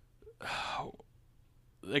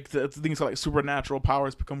like the things like supernatural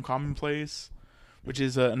powers become commonplace, which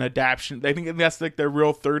is an adaptation. I think that's like their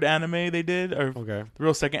real third anime they did, or the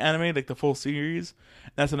real second anime, like the full series.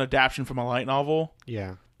 That's an adaptation from a light novel.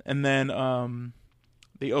 Yeah. And then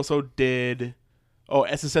they also did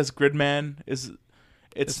SSS Gridman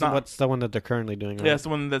what's the one that they're currently doing, right? Yeah, it's the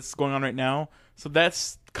one that's going on right now. So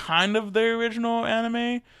that's kind of their original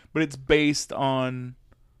anime, but it's based on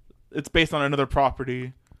another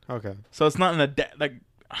property. Okay. So it's not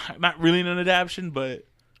not really an adaptation, but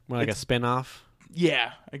more like a spin-off.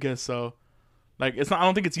 Yeah, I guess so. Like it's not. I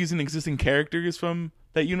don't think it's using existing characters from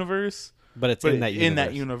that universe, but it's in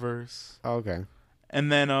that universe. Oh, okay.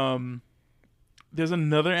 And then there's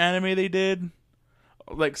another anime they did,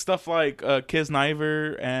 like stuff like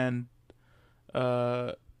Kisniver and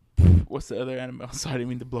what's the other anime? Oh, sorry, I didn't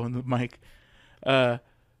mean to blow in the mic.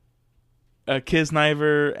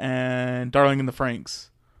 Kisniver and Darling in the Franxx.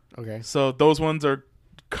 Okay. So those ones are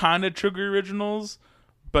kind of Trigger originals,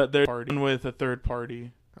 but they're with a third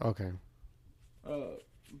party. Okay.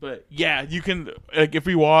 But yeah, you can if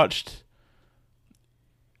we watched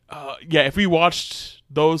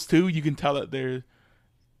those two, you can tell that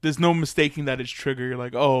there's no mistaking that it's Trigger. You're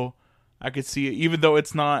like, oh, I could see it, even though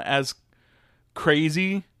it's not as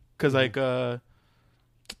crazy because like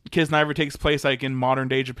Kisniver takes place like in modern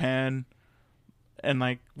day Japan, and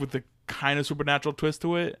like with the kind of supernatural twist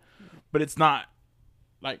to it, but it's not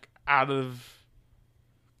like out of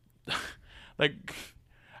like.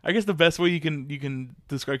 I guess the best way you can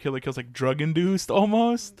describe Kill la Kill is like drug induced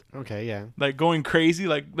almost. Okay, yeah. Like going crazy.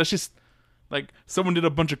 Like let's just like someone did a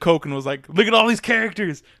bunch of coke and was like, look at all these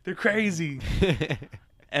characters, they're crazy.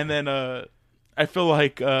 And then I feel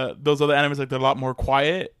like those other animes, like they're a lot more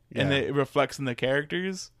quiet and it reflects in the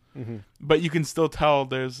characters. But you can still tell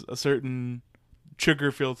there's a certain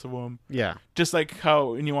Trigger feel to them. Yeah. Just like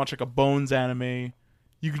how when you watch like a Bones anime,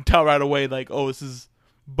 you can tell right away like, oh, this is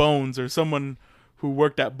Bones, or someone who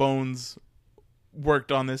worked at Bones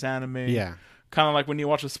worked on this anime. Yeah. Kind of like when you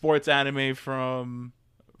watch a sports anime from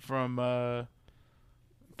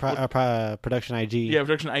Production IG. Yeah,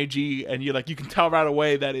 Production IG, and you can tell right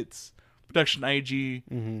away that it's Production IG.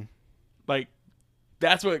 Like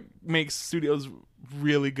that's what makes studios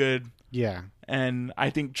really good. Yeah. And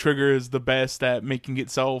I think Trigger is the best at making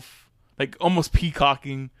itself like almost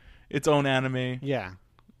peacocking its own anime. Yeah,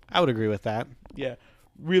 I would agree with that. Yeah,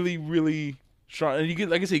 really, really strong. And you can,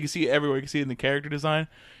 like I said, you can see it everywhere. You can see it in the character design.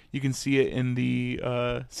 You can see it in the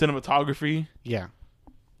cinematography. Yeah,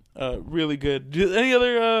 really good. Any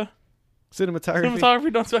other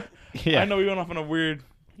cinematography? Don't. Yeah, I know we went off on a weird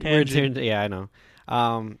Weird tangent. tangent. Yeah, I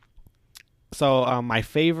know. So my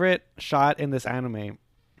favorite shot in this anime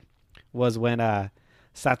was when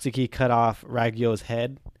Satsuki cut off Ragyo's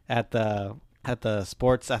head at the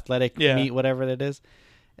sports athletic meet, whatever it is.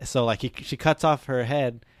 So like she cuts off her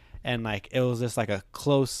head, and like it was just like a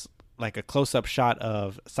close up shot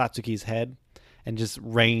of Satsuki's head, and just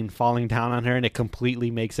rain falling down on her, and it completely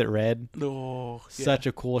makes it red. Oh, yeah. Such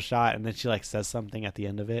a cool shot. And then she like says something at the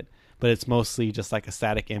end of it, but it's mostly just like a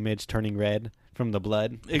static image turning red from the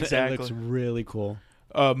blood. Exactly. It looks really cool.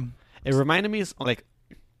 It reminded me of like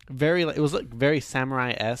it was like very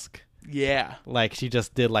samurai-esque. Yeah. Like she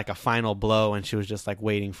just did like a final blow, and she was just like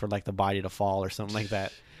waiting for like the body to fall or something like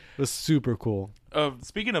that. It was super cool.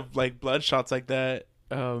 Speaking of like blood shots like that,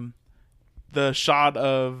 the shot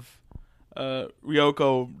of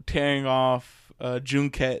Ryoko tearing off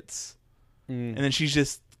Junket's, and then she's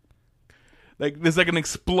just like there's like an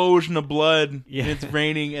explosion of blood. Yeah. And it's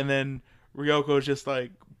raining, and then Ryoko's just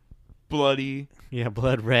like bloody. Yeah,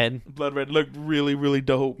 blood red. Blood red looked really, really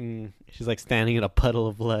dope. She's like standing in a puddle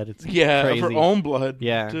of blood. It's of crazy. her own blood.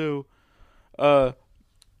 Yeah. Too.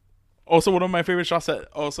 Also, one of my favorite shots that's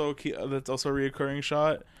also a reoccurring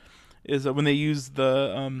shot is when they use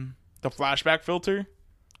the flashback filter.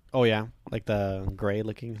 Oh yeah, like the gray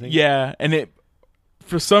looking thing. Yeah, and it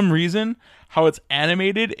for some reason how it's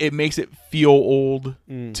animated, it makes it feel old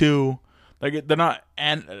too. Like they're not,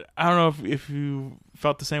 and I don't know if you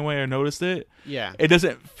felt the same way or noticed it. Yeah, it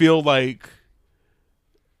doesn't feel like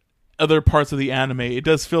other parts of the anime. It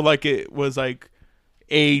does feel like it was like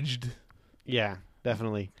aged. Yeah,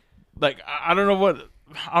 definitely. Like I don't know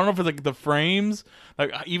if it's like the frames,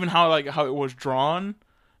 like even how it was drawn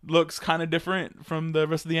looks kind of different from the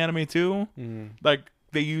rest of the anime too. Like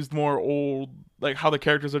they used more old, like how the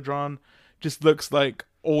characters are drawn just looks like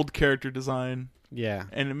old character design. Yeah,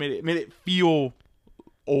 and it made it feel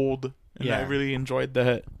old, and I really enjoyed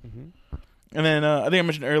that. And then I think I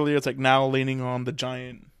mentioned earlier, it's like now leaning on the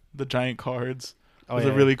giant cards was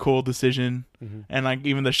a really cool decision, and like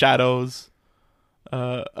even the shadows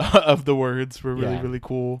of the words were really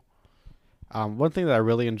cool. One thing that I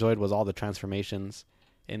really enjoyed was all the transformations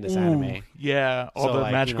in this anime. Yeah, all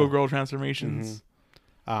the magical girl transformations.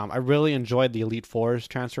 I really enjoyed the Elite Four's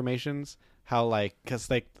transformations. How like, cause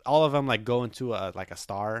like all of them like go into a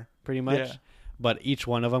star pretty much, but each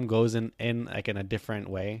one of them goes in like in a different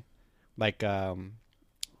way. Like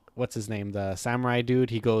what's his name? The samurai dude.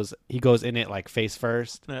 He goes in it like face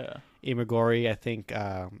first. Yeah. Imagori, I think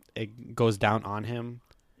it goes down on him.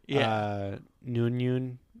 Yeah.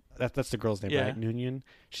 Nunyun. That's the girl's name, right? Yeah. Nunyun.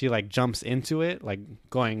 She like jumps into it, like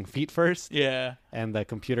going feet first. Yeah. And the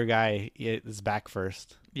computer guy is back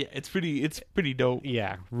first. Yeah, it's pretty dope.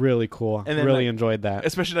 Yeah, really cool. And then, really like, enjoyed that.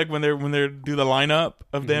 Especially like when they do the lineup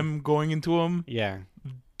of them going into them. Yeah.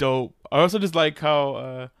 Dope. I also just like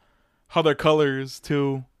how their colors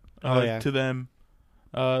too to them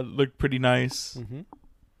look pretty nice.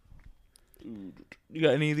 You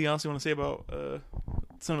got anything else you want to say about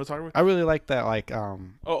cinematography? I really like that. Like,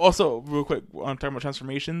 also, real quick, I'm talking about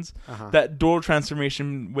transformations. That dual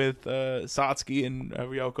transformation with Satsuki and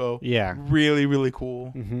Ryoko. Yeah, really, really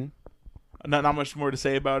cool. Not much more to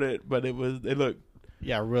say about it, but it looked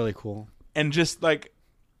really cool. And just like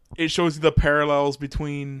it shows you the parallels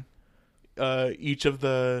between each of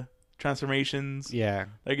the transformations. Yeah,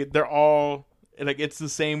 like they're all like it's the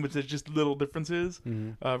same, but it's just little differences.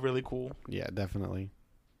 Really cool. Yeah, definitely.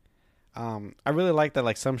 I really like that.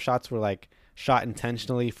 Like some shots were like shot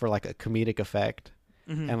intentionally for like a comedic effect,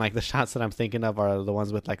 and like the shots that I'm thinking of are the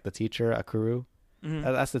ones with like the teacher Akuru.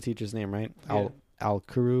 That's the teacher's name, right? Yeah.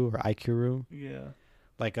 Alkuru or Aikuru. Yeah.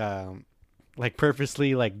 Like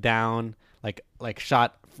purposely like down, like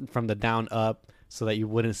shot from the down up, so that you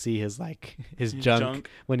wouldn't see his junk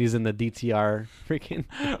when he's in the DTR. Freaking.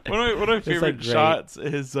 One of my favorite like shots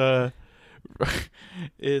is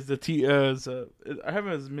is I have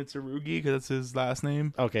him as Mitsurugi because that's his last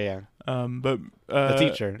name. Okay, yeah. But the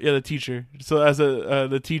teacher. Yeah, the teacher. So as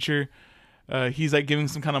the teacher, he's like giving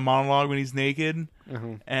some kind of monologue when he's naked,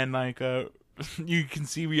 and like you can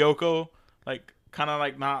see Ryoko like kind of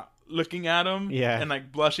like not looking at him, and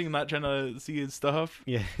like blushing, not trying to see his stuff.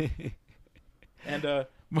 Yeah. And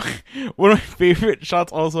one of my favorite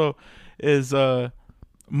shots also is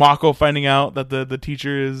Mako finding out that the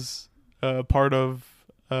teacher is part of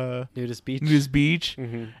Nudist beach. nudist beach,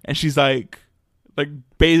 Mm-hmm. and she's like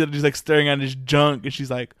basically just like staring at his junk, and she's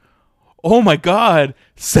like, "Oh my god,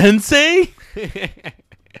 sensei!"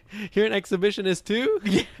 You're an exhibitionist too.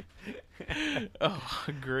 Yeah. Oh,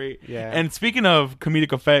 great. Yeah. And speaking of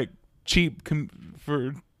comedic effect, cheap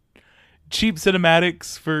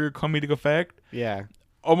cinematics for comedic effect, Yeah.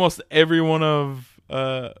 almost every one of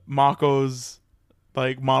Mako's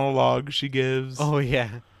like monologue she gives. Oh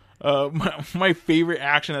yeah. My favorite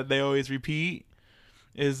action that they always repeat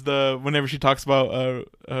is whenever she talks about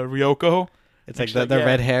Ryoko It's And like she's the, like, the yeah.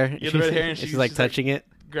 red hair. Yeah, the red hair, and she's she's like just like- touching it.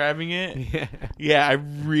 grabbing it. Yeah. Yeah, I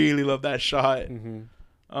really love that shot.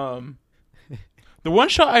 Mm-hmm. The one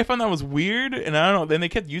shot I found that was weird, and I don't know. Then they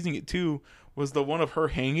kept using it too. Was the one of her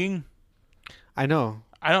hanging? I know.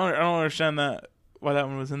 I don't understand that why that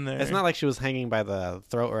one was in there. It's not like she was hanging by the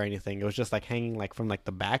throat or anything. It was just like hanging like from like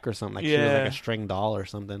the back or something. Like she was Yeah. like a string doll or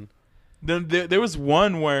something. Then there was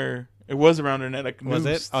one where it was around her neck, like Was it?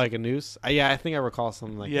 noosed. Oh, like a noose? Yeah, I think I recall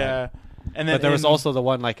something like that. Yeah, and then But there was and- also the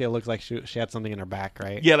one like it looked like she had something in her back,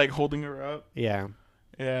 right? yeah, like holding her up. Yeah.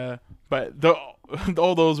 Yeah, but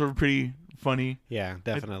all those were pretty funny. Yeah,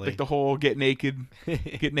 definitely. Like the whole get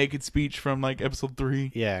naked speech from like episode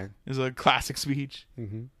 3 yeah. is a classic speech.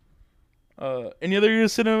 Mm-hmm. Any other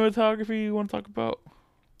cinematography you want to talk about?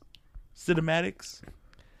 Cinematics.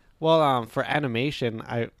 Well, for animation,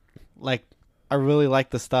 I really like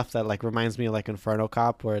the stuff that like reminds me of like Inferno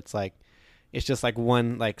Cop, where it's just like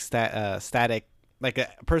one like static, like a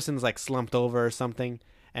person's like slumped over or something,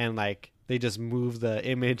 and like they just move the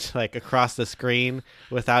image like across the screen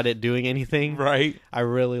without it doing anything. Right. I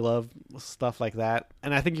really love stuff like that.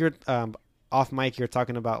 And I think you're off mic. You're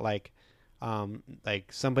talking about like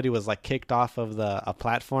somebody was like kicked off of a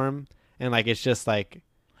platform, and like it's just like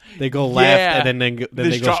they go left Yeah. and then They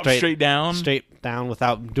they go drop straight down. straight down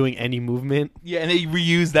without doing any movement. Yeah, and they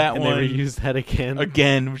reuse that And one they reuse that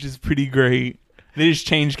again. which is pretty great. They just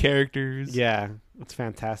change characters. Yeah, it's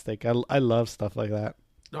fantastic. I love stuff like that.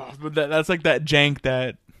 Oh, but that's like that jank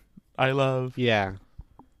that I love. Yeah.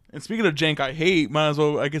 And speaking of jank I hate, might as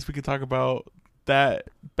well, I guess we could talk about that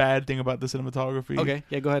bad thing about the cinematography. Okay.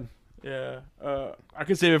 Yeah. Go ahead. Yeah. I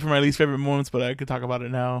could save it for my least favorite moments, but I could talk about it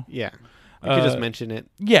now. Yeah. You could just mention it.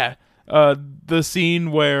 Yeah. The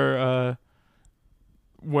scene where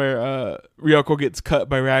Ryoko gets cut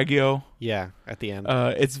by Ragyo. Yeah. At the end.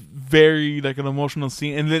 It's very like an emotional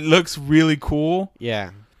scene, and it looks really cool.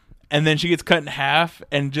 yeah. And then she gets cut in half,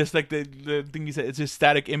 and just like the thing you said, it's just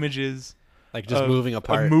static images, Like just moving of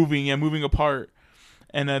apart. moving apart.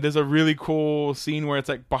 And there's a really cool scene where it's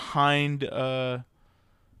like behind. I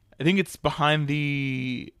think it's behind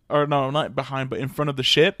or no, not behind, but in front of the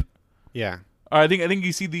ship. Yeah. Or I think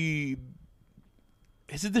you see the.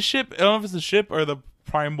 Is it the ship? I don't know if it's the ship or the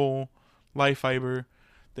primal life fiber.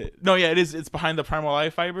 No, yeah, it is. It's behind the primal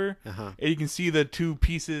life fiber, Uh-huh. and you can see the two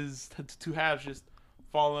pieces, two halves, just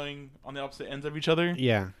falling on the opposite ends of each other,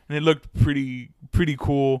 Yeah. and it looked pretty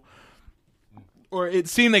cool. Or it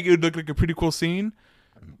seemed like it would look like a pretty cool scene,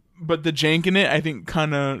 but the jank in it, I think,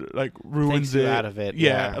 kind of like ruins Takes you it out of it,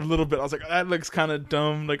 Yeah, yeah. a little bit. I was like, that looks kind of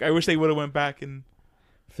dumb. Like, I wish they would have went back and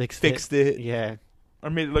Fixed it, Yeah. or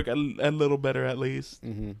made it look a little better at least.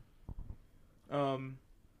 Mm-hmm.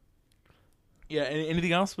 Yeah.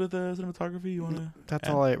 Anything else with cinematography you want to? That's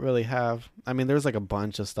Yeah. all I really have. I mean, there's like a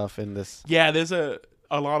bunch of stuff in this. Yeah, there's a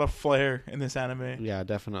lot of flair in this anime. Yeah,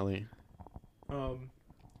 definitely.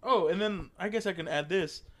 Oh, and then I guess I can add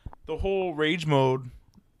this: the whole rage mode.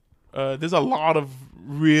 There's a lot of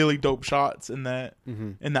really dope shots in that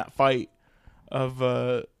Mm-hmm. in that fight. Of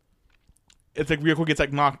it's like Ryoko gets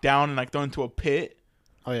like knocked down and like thrown into a pit,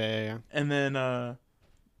 Oh yeah. and then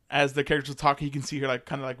as the characters talk, you can see her like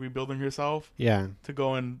kind of like rebuilding herself Yeah. to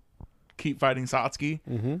go and keep fighting Satsuki.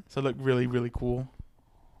 Mm-hmm. So it looked really, really cool.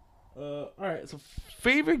 All right, so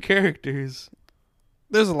favorite characters.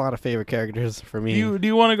 There's a lot of favorite characters for me. Do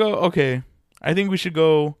you want to go? Okay, I think we should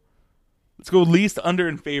go. Let's go least, under,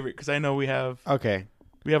 and favorite, because I know we have Okay.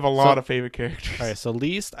 a lot of favorite characters. All right. So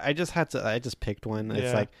least, I just picked one. It's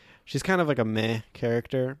Yeah. like she's kind of like a meh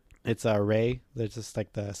character. It's Rei. There's just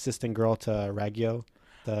like the assistant girl to Ragyo,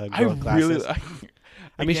 the I girl with glasses. really.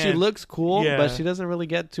 I mean, she again, looks cool, yeah. but she doesn't really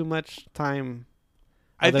get too much time.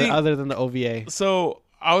 I think other than the OVA. so.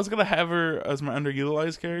 I was gonna have her as my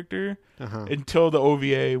underutilized character Uh-huh. until the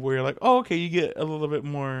OVA, where you're like, oh, okay, you get a little bit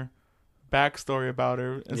more backstory about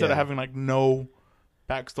her instead Yeah. of having like no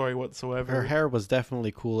backstory whatsoever. Her hair was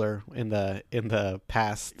definitely cooler in the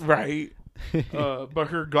past. Right. But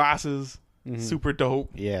her glasses, Mhm. super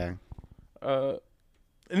dope. Yeah. And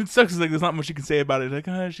it sucks. Like, there's not much you can say about it.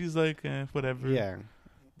 Like, she's like, whatever. Yeah.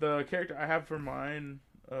 The character I have for mine,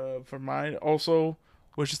 For mine also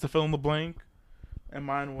was just to fill in the blank, and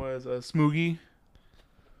mine was Smoogie.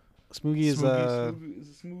 Smoogie is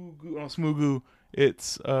Smoogu.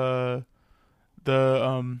 It's the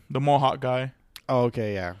Mohawk guy. Oh,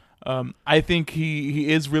 okay, yeah. I think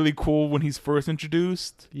he is really cool when he's first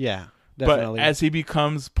introduced, Yeah, definitely. but as he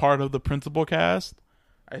becomes part of the principal cast,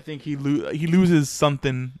 I think he loses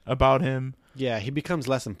something about him. yeah, he becomes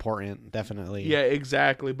less important, definitely. Yeah,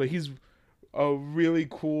 exactly. But he's a really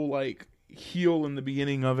cool like heel in the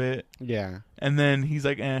beginning of it, Yeah. and then he's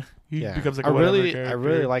like, he Yeah. becomes like I a whatever really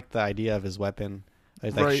character. like the idea of his weapon.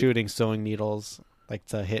 It's like Right. shooting sewing needles, like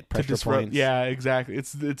to hit to pressure disrupt. points. Yeah, exactly.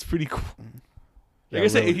 It's pretty cool. Yeah, Like I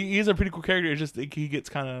said, really. he is a pretty cool character. It's just like, he gets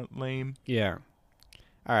kind of lame. Yeah.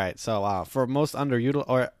 All right. So for most underutilized,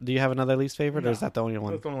 or do you have another least favorite, or is No, that the only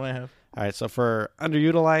one? That's the only one I have. All right. So for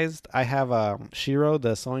underutilized, I have Shiro,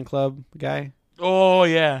 the sewing club guy. Oh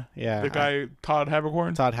yeah, Yeah. the guy Todd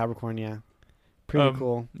Habercorn. Todd Habercorn. Yeah. Pretty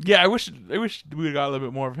cool. Yeah, I wish we would got a little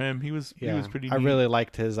bit more of him. He was Yeah. pretty. I neat. really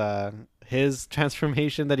liked his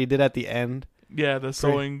transformation that he did at the end. the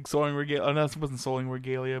sewing regalia. Oh, no, it wasn't sewing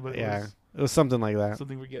regalia, but Yeah. It was something like that.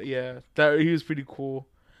 something regalia. Yeah, that he was pretty cool.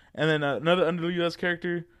 And then another underutilized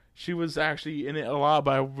character. She was actually in it a lot,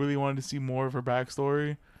 but I really wanted to see more of her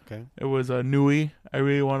backstory. Okay. It was Nui. I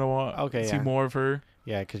really want to see yeah. more of her.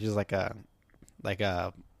 Yeah, because she's like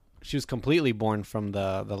she was completely born from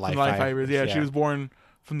the life, From life fibers. Yeah, she was born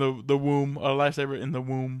from the womb, a lifesaver in the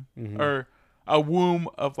womb, Mhm. or a womb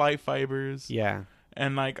of life fibers. Yeah.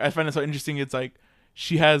 And like I find it so interesting. It's like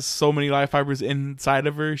she has so many life fibers inside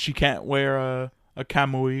of her. She can't wear a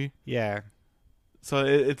kamui, Yeah. so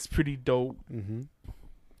it's pretty dope. Mm-hmm.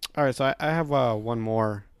 All right, so I have one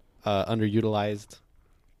more underutilized,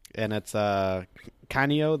 and it's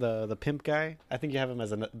Kanio, the pimp guy. I think you have him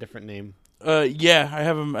as a different name. Yeah, I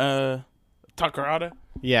have him Takarada,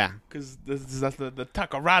 Yeah, because that's the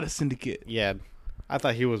Takarada Syndicate. yeah. I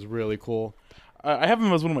thought he was really cool. I have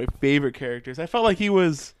him as one of my favorite characters. I felt like he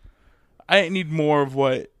was. I need more of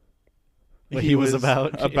what He was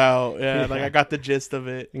about. About yeah, like Yeah. I got the gist of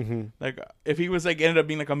it. Mm-hmm. Like if he was like ended up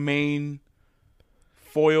being like a main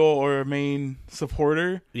foil or a main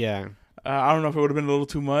supporter, Yeah, I don't know if it would have been a little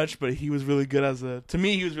too much, but he was really good to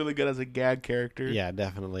me he was really good as a gag character. yeah,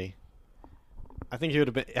 definitely. I think he would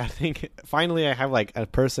have been. I think finally I have like a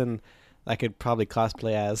person I could probably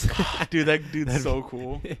cosplay as. Dude, that dude's so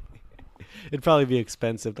cool. It'd probably be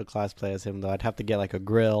expensive to cosplay as him though. I'd have to get like a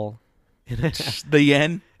grill. The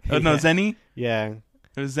yen? Oh, no, Yeah. Zenny? Yeah,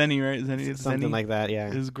 It was Zenny, right? Zenny, it's something Zenny. like that. Yeah,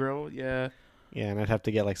 His girl, yeah. yeah, and I'd have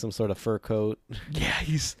to get like some sort of fur coat. Yeah,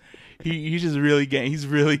 he's just really he's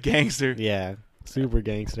really gangster. Yeah, super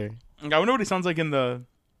gangster I wonder what he sounds like in the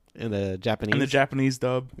in the Japanese. Japanese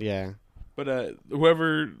dub. Yeah, But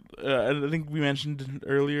whoever I think we mentioned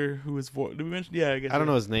earlier who was did we mention? Yeah, I guess I don't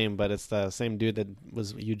know his name, but it's the same dude that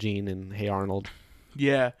was Eugene in Hey Arnold.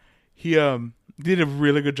 Yeah, he did a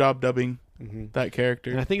really good job dubbing Mm-hmm. that character.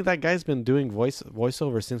 And I think that guy's been doing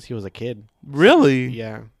voiceover since he was a kid. Really?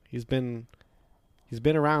 Yeah, he's been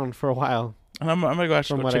around for a while. And I'm gonna go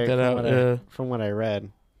actually check that out. From what I read,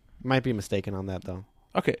 might be mistaken on that though.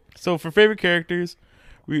 Okay, so for favorite characters,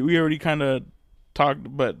 we already kind of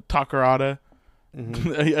talked, but Takarada,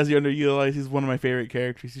 Mm-hmm. as you underutilized, he's one of my favorite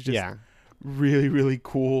characters. He's just Yeah, really, really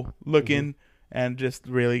cool looking and just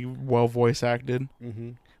really well voice acted.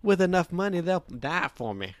 mm-hmm. With enough money, they'll die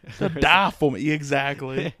for me. They'll die for me,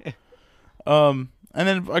 exactly. And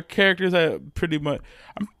then our characters,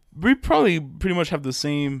 we probably pretty much have the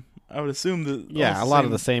same. I would assume that. Yeah, a lot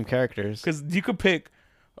of the same characters. Because you could pick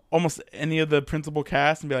almost any of the principal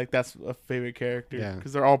cast and be like, that's a favorite character. Yeah.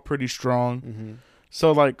 Because they're all pretty strong. Mm-hmm.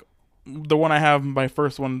 So, like, the one I have, my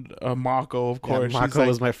first one, Mako, of course. Yeah, she's Mako like,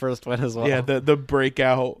 was my first one as well. yeah, the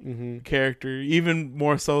breakout Mm-hmm. character, even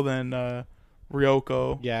more so than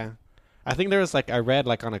Ryoko. Yeah, I think there was like I read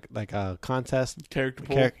like on a contest. Character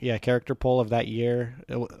pool. Character poll of that year.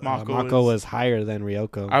 Mako Mako is- was higher than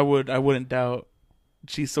Ryoko. I wouldn't doubt.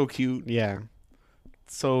 She's so cute, Yeah.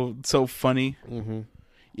 so funny. Mm-hmm.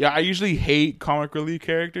 Yeah, I usually hate comic relief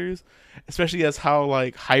characters, especially as how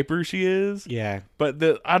like hyper she is. Yeah. But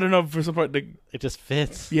I don't know, for some part, It just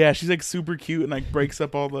fits. yeah, she's like super cute and like breaks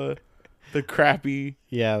up all the crappy.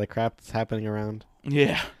 Yeah, the crap that's happening around.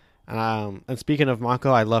 Yeah, And speaking of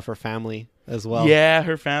Mako, I love her family as well. yeah,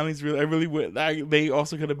 her family's really. I really would. They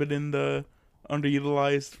also could have been in the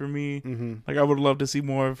underutilized for me. Mm-hmm. Like I would love to see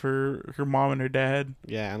more of her mom and her dad,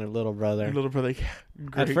 Yeah, and her little brother. her little brother. At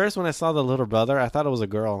Great. first, when I saw the little brother, I thought it was a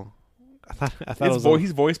girl. I thought it was.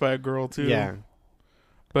 He's voiced by a girl too. Yeah.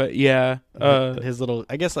 But yeah, And his little,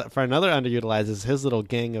 I guess for another underutilized is his little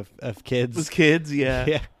gang of kids. his kids, yeah,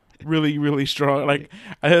 Yeah. really, really strong. Like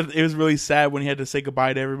it was really sad when he had to say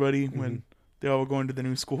goodbye to everybody when they all were going to the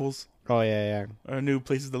new schools Oh yeah, yeah. or new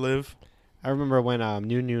places to live. I remember when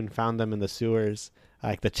Noon Noon found them in the sewers.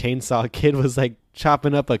 Like the chainsaw kid was like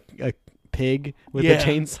chopping up a pig with Yeah. the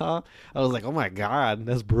chainsaw. I was like, oh my god,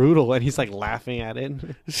 that's brutal. And he's like laughing at it.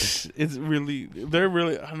 It's really, they're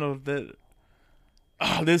really, I don't know that.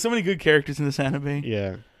 Oh, there's so many good characters in this anime.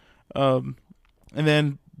 Yeah. And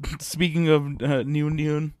then speaking of Noon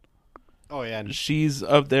Noon, Oh yeah. she's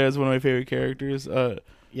up there as one of my favorite characters.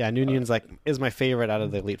 Yeah, Noon Noon's like is my favorite out of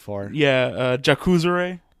the Elite Four. Yeah,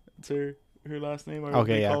 Jakuzure. It's her last name. Or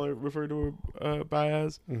Okay, they yeah. call her, refer to her by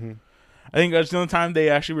as. Mm-hmm. I think that's the only time they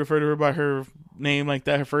actually refer to her by her name like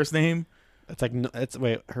that, her first name. It's like it's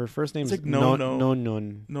wait, her first name's like No No.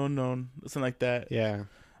 Nun. No, something like that. Yeah.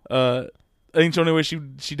 I think the only way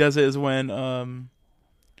she does it is when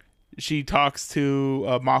she talks to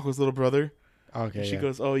Mako's little brother. Okay. She yeah.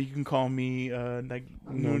 goes, "Oh, you can call me like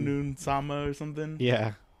Nun. Noon Sama or something."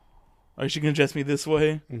 Yeah. Or she can address me this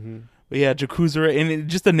way. Mm-hmm. But yeah, Jakuzure, and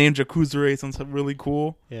just the name Jakuzure sounds really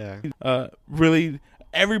cool. Yeah. Really,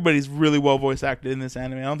 everybody's really well voice acted in this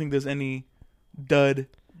anime. I don't think there's any dud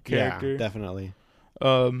character. Yeah, definitely.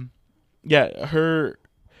 Yeah, her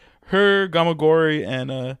Gamagori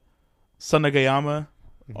and Sanagayama,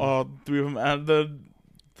 all three of them.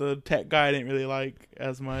 The tech guy I didn't really like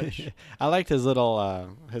as much. I liked his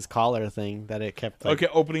little his collar thing that it kept. Like, Okay,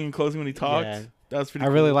 opening and closing when he talked. Yeah. That was pretty. I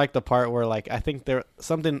cool. really liked the part where like I think there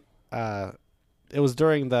something. It was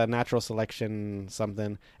during the natural selection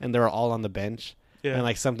something, and they were all on the bench, Yeah. and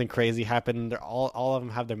like something crazy happened. They're all of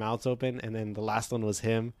them have their mouths open, and then the last one was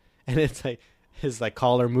him, and it's like his like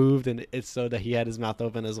collar moved, and it showed that he had his mouth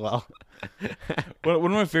open as well. One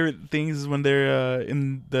of my favorite things is when they're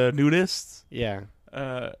in the nudists. Yeah.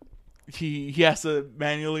 He has to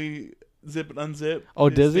manually zip and unzip. Oh,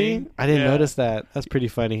 his does he? thing. I didn't Yeah. notice that. That's pretty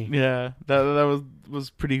funny. Yeah, that was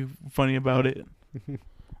pretty funny about it.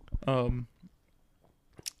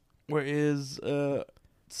 Where is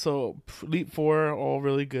so Elite Four all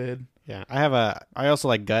really good. Yeah, I also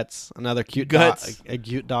like Guts, another cute Guts. dog, a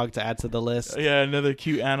cute dog to add to the list. Yeah, another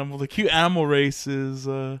cute animal. The cute animal race is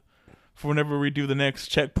for whenever we do the next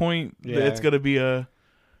checkpoint. Yeah. It's gonna be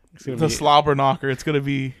It's gonna the be slobber knocker. It's gonna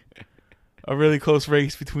be a really close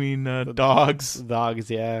race between dogs. dogs,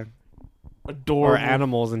 yeah, Adorable. or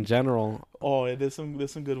animals in general. Oh, yeah, there's some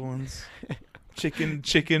good ones.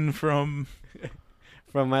 Chicken from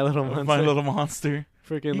From My Little Monster. My Little Monster.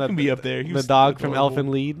 Freaking He the, can be up there. He the was dog from adorable.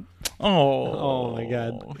 Elfen Lied. Oh my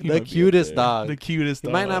God. he The might be up cutest there. dog. The cutest He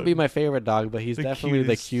dog. might not be my favorite dog, but he's The definitely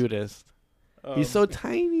cutest. the cutest. Um, He's so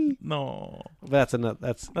tiny. No. But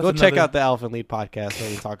that's go check another- out the Elfen Lied podcast where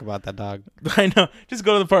we talk about that dog. I know. Just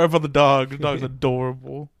go to the part about the dog. The dog's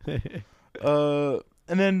adorable.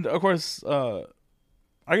 And then of course,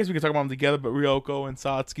 I guess we could talk about them together, but Ryoko and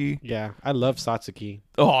Satsuki. Yeah, I love Satsuki.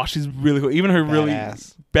 Oh, she's really cool. Even her really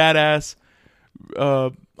Badass. badass,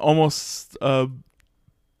 almost I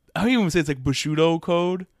don't even say it's like Bushido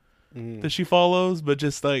code Mm. that she follows, but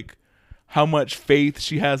just like how much faith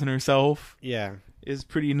she has in herself Yeah, is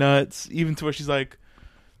pretty nuts. Even to where she's like,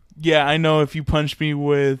 yeah, I know if you punch me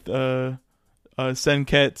with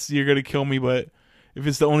Senketsu, you're gonna kill me, but if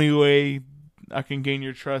it's the only way I can gain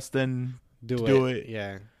your trust, then do it.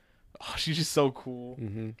 Yeah. oh, she's just so cool.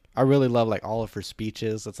 I really love like all of her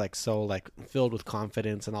speeches. It's like so like filled with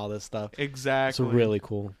confidence and all this stuff. Exactly. It's really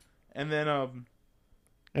cool. And then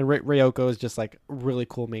And Ryoko is just like a really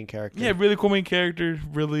cool main character. yeah, really cool main character.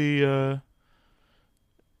 Really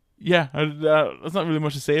yeah, that's not really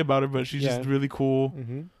much to say about her, but she's just Yeah. really cool.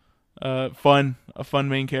 Mm-hmm. A fun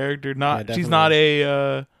main character. Not Yeah, she's not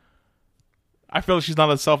a I feel like she's not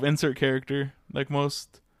a self-insert character like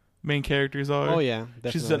most main characters are. Oh yeah,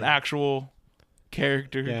 definitely. She's an actual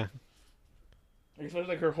character. Yeah. Especially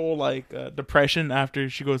like her whole like depression after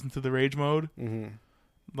she goes into the rage mode.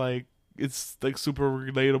 Mm-hmm. Like it's like super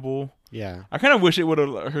relatable. Yeah. I kind of wish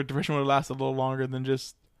her depression would have lasted a little longer than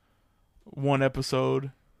just one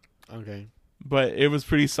episode. Okay. But it was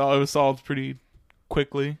pretty solid. It was solved pretty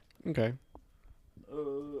quickly. Okay.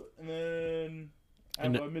 And then I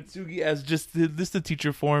And- have Mitsugi as just the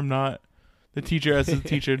teacher form, not the teacher as the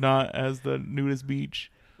teacher, not as the nudist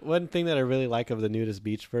beach. One thing that I really like of the nudist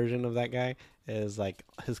beach version of that guy is like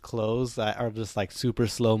his clothes that are just like super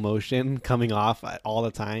slow motion coming off all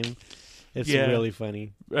the time. It's Yeah. really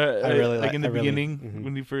funny. I really like like- in the I really- beginning mhm.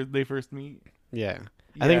 when they first meet. Yeah.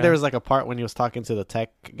 I think there was like a part when he was talking to the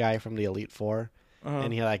tech guy from the Elite Four, Uh-huh.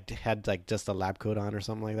 and he like had like just a lab coat on or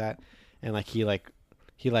something like that, and like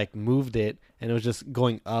he he like moved it and it was just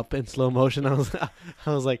going up in slow motion. I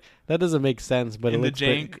was like, that doesn't make sense, but in it the looks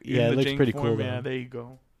jank, yeah, it looks jank pretty form, cool. Yeah, Though. there you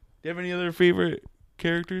go. Do you have any other favorite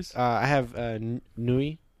characters? I have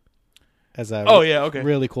Nui as a Okay.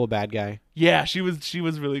 really cool bad guy. Yeah, she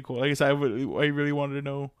was really cool. Like I said, I really wanted to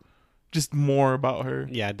know just more about her.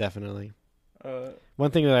 Yeah, definitely. Uh,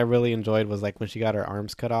 One thing that I really enjoyed was like when she got her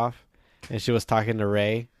arms cut off, and she was talking to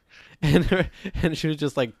Ray, and she was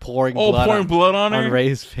just like pouring blood on her.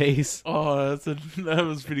 Ray's face, Oh, that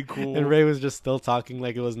was pretty cool. and Ray was just still talking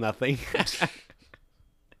like it was nothing.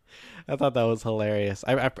 I thought that was hilarious.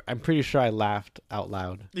 I'm pretty sure I laughed out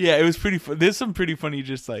loud. Yeah, it was pretty. There's some pretty funny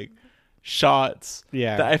just like shots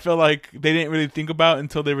Yeah, that I feel like they didn't really think about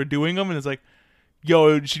until they were doing them, and it's like,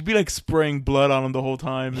 yo, she'd be like spraying blood on him the whole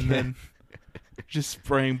time, and then just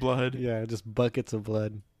spraying blood. yeah, just buckets of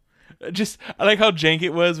blood. Just I like how jank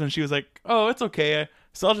it was when she was like, "Oh, it's okay,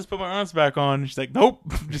 so I'll just put my arms back on." And she's like, "Nope,"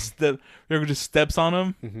 just just steps on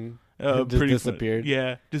him. Mm-hmm. Just Pretty disappeared.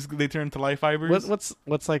 Yeah, just they turn to life fibers.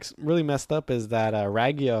 What's like really messed up is that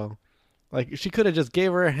Raggio, like she could have just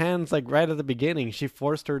gave her hands like right at the beginning. She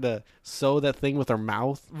forced her to sew that thing with her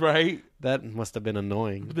mouth. Right? That must have been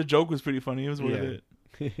annoying. But the joke was pretty funny. It was worth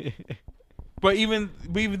it. But even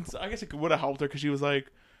I guess it would have helped her because she was like,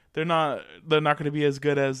 they're not going to be as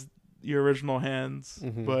good as your original hands,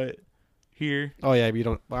 Mhm. but here. Oh yeah, you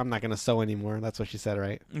don't. Well, I'm not gonna sew anymore. That's what she said,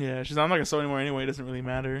 right? Yeah, she's not going to sew anymore anyway. It doesn't really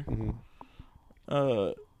matter. Mm-hmm.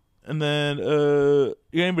 And then you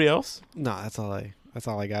got anybody else? No, that's all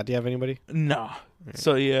I got. Do you have anybody? Nah. Right.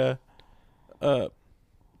 So yeah,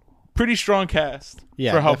 pretty strong cast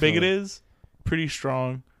Yeah, for how big it definitely. is. Pretty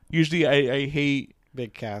strong. Usually I hate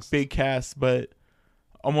Big cast. big casts, but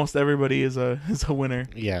almost everybody is a winner.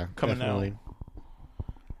 Yeah, coming definitely.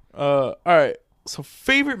 All right. So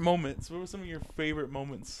favorite moments. What were some of your favorite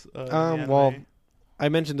moments? In the anime? Well, I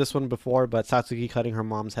mentioned this one before, but Satsuki cutting her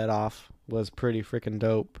mom's head off was pretty freaking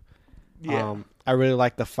dope. yeah, I really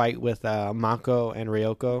like the fight with Mako and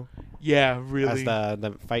Ryoko yeah, really, as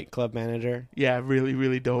the fight club manager. yeah, really,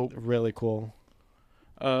 really dope. Really cool.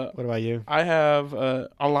 What about you? I have a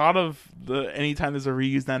lot of anytime there's a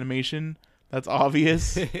reused animation that's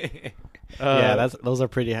obvious. Yeah, those are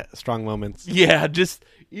pretty strong moments. Yeah, just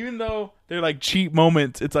even though they're like cheap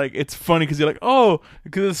moments, it's like it's funny because you're like, oh,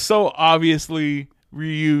 because it's so obviously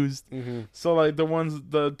reused. Mm-hmm. So like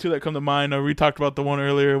the two that come to mind, we talked about the one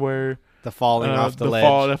earlier where The falling off the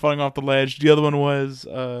ledge. they're falling off the ledge. The other one was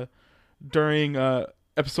during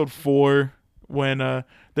episode 4 when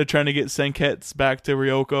they're trying to get Senketsu back to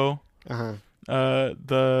Ryoko. Uh-huh.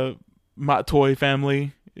 The Matoi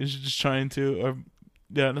family is just trying to.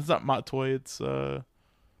 Yeah, it's not Matoi. It's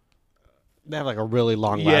They have like a really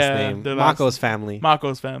long Yeah, last name. their last- Mako's family.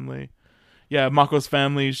 Mako's family. Yeah, Mako's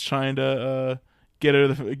family is trying to get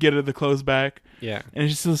her the clothes back, Yeah. and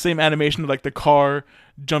it's just the same animation of like the car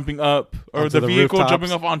jumping up or Onto the the vehicle rooftops.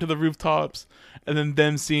 jumping up onto the rooftops, and then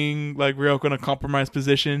them seeing like Ryoko in a compromised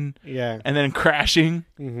position, Yeah. and then crashing.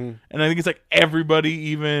 Mm-hmm. And I think it's like everybody,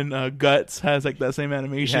 even Guts, has like that same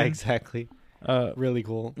animation. Yeah, exactly. Really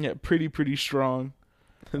cool. Yeah, pretty strong.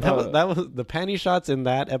 That was the panty shots in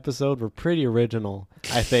that episode were pretty original,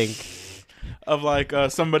 I think. Of like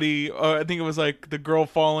somebody, I think it was like the girl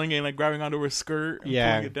falling and like grabbing onto her skirt and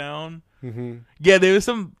Yeah. pulling it down. Mm-hmm. Yeah, there was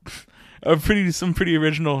some pretty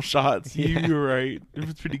original shots. Yeah. You were right. It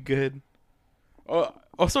was pretty good.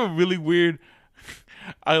 Also really weird.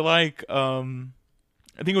 I like I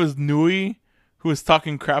think it was Nui who was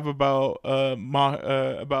talking crap about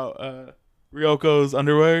Ryoko's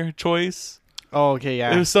underwear choice. Oh, okay,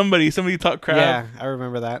 yeah. It was somebody talked crap. Yeah, I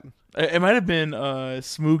remember that. It might have been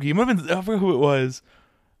Smoogie. It might have been, I forget who it was.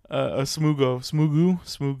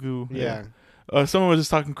 Smoogu. Yeah. Someone was just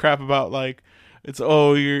talking crap about like it's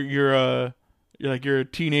you're a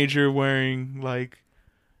teenager wearing like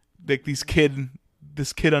this kid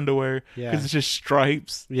underwear Yeah. because it's just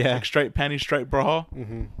stripes. Yeah. Like striped panties, striped bra.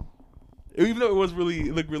 Mm-hmm. Even though it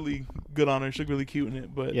looked really good on her, she looked really cute in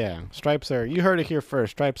it. But Yeah. Stripes you heard it here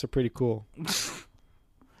first. Stripes are pretty cool.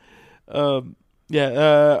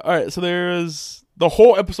 Yeah. All right. So there's the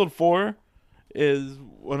whole episode 4 is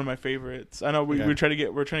one of my favorites. I know Okay. we're trying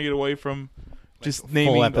to get away from just full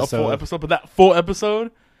naming a full episode. episode, but that full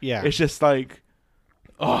episode, Yeah. it's just like,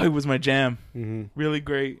 oh, it was my jam. Mm-hmm. Really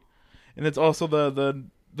great, and it's also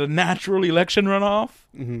the natural election runoff.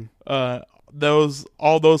 Mm-hmm.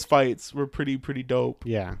 All those fights were pretty dope.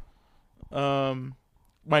 Yeah.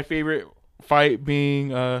 My favorite fight being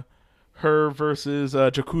her versus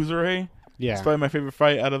Jakuzure. Yeah. It's probably my favorite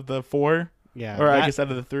fight out of the 4, Yeah. or I guess out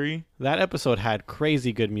of the 3. that episode had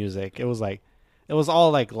crazy good music. It was it was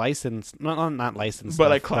all like licensed, not licensed, But, stuff,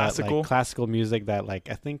 like, classical. like classical music that like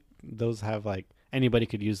I think those have like anybody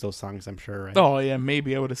could use those songs. I'm sure, right? Oh yeah,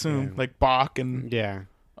 maybe I would assume Yeah. like Bach and Yeah,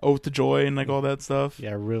 Ode to Joy and like all that stuff.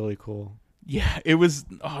 yeah, really cool. Yeah, it was.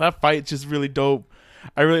 Oh, that fight's just really dope.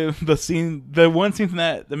 The one scene from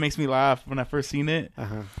that makes me laugh when I first seen it.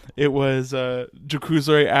 It was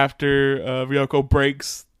Jacuzzi after Ryoko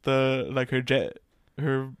breaks her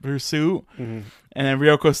suit, Mhm. and then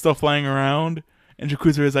Ryoko's still flying around, and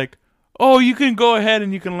Jacuzzi is like, "Oh, you can go ahead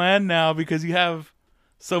and you can land now because you have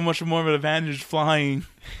so much more of an advantage flying."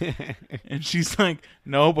 And she's like,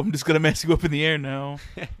 "Nope, I'm just gonna mess you up in the air now."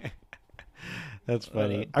 That's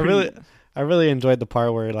funny. Pretty- I really enjoyed the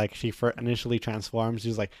part where like she initially transforms.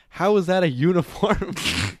 She's like, "How is that a uniform?"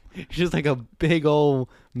 She's like a big old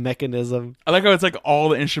mechanism. I like how it's like all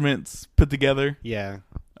the instruments put together. Yeah,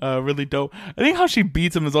 Really dope. I think how she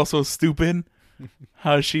beats him is also stupid.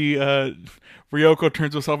 How she Ryoko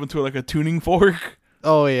turns herself into like a tuning fork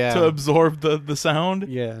oh yeah, to absorb the sound.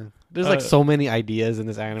 yeah. There's like so many ideas in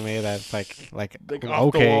this anime that's like Like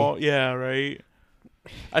off the okay. wall. Yeah, right.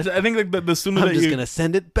 I think like the sooner I'm that just you gonna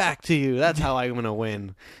send it back to you. That's how I'm gonna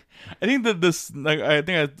win. I think that this like I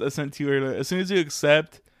think I sent to you earlier. As soon as you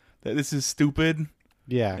accept that this is stupid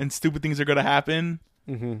Yeah, and stupid things are gonna happen,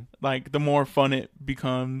 like the more fun it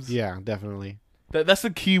becomes. yeah, definitely. That's the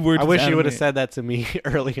key word. I to wish this you would have anime. said that to me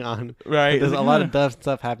early on. Right. There's Like, a lot "Huh." of dumb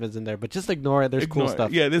stuff happens in there, but just ignore it. There's cool Ignore it.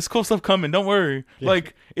 stuff. Yeah, there's cool stuff coming. Don't worry. Yeah.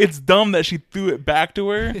 Like, it's dumb that she threw it back to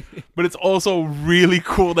her, but it's also really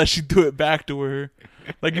cool that she threw it back to her.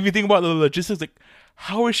 Like, if you think about the logistics, like,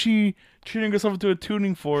 how is she turning herself into a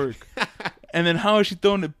tuning fork? And then how is she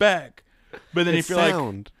throwing it back? But then It's if you're like,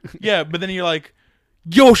 sound. yeah, but then you're like,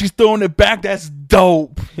 yo, she's throwing it back. That's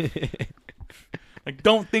dope. Like,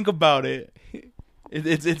 don't think about it.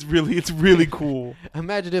 It's really cool.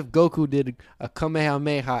 Imagine if Goku did a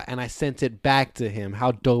Kamehameha and I sent it back to him.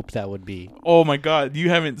 How dope that would be. Oh my god, you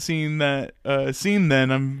haven't seen that scene then,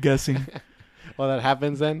 I'm guessing. Well, that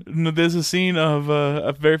happens then. No, there's a scene of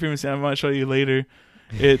a very famous scene I might show you later.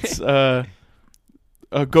 It's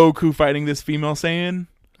Goku fighting this female Saiyan,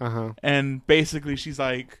 and basically she's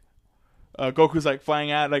like, Goku's like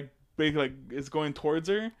flying out, like basically like is going towards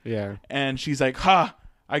her, Yeah. and she's like, "Ha,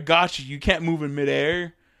 I got you. You can't move in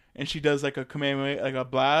midair." And she does like a Kamehameha, like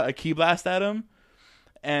a ki blast at him,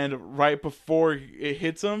 and right before it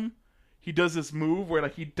hits him, he does this move where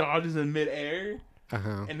like he dodges in midair.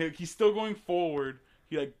 And he's still going forward.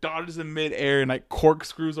 He like dodges in midair and like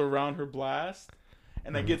corkscrews around her blast,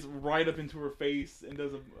 and like gets right up into her face and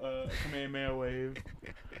does a Kamehameha wave.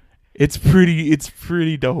 It's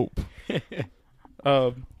pretty dope.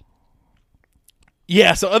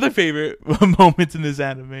 Yeah. So other favorite moments in this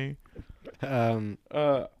anime.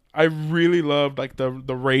 I really loved like the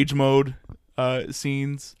rage mode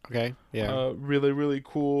scenes. Okay. Yeah. Really really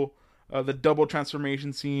cool. The double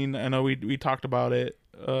transformation scene. I know we talked about it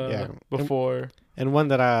before. And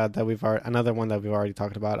one another one that we've already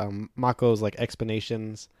talked about. Mako's like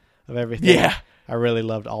explanations of everything. Yeah, I really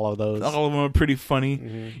loved all of those. all of them are pretty funny.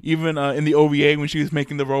 Mhm. Even in the OVA when she was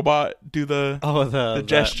making the robot do the the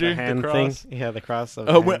gesture, the hand the cross. thing. Yeah, the cross.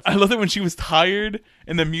 Of I love it when she was tired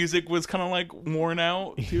and the music was kind of like worn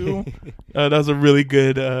out too. That was a really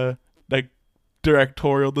good like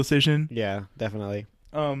directorial decision. Yeah, definitely.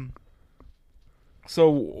 So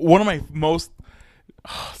one of my most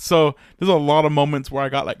so there's a lot of moments where I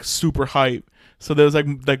got like super hype. So there's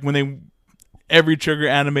like when every Trigger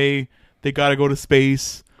anime they gotta go to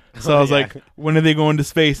space. So I was like, when are they going to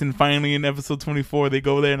space? And finally in episode 24 they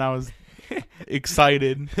go there, and I was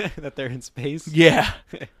excited that they're in space. Yeah.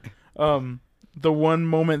 The one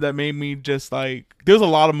moment that made me just like, there's a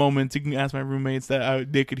lot of moments, you can ask my roommates,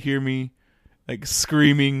 that they could hear me like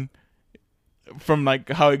screaming from like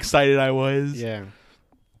how excited I was. Yeah.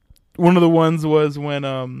 One of the ones was when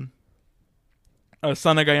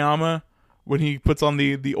Sanagayama, when he puts on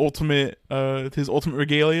the ultimate his ultimate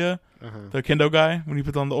regalia, the kendo guy, when he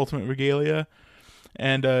puts on the ultimate regalia,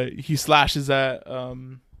 and he slashes at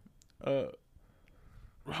Ragu,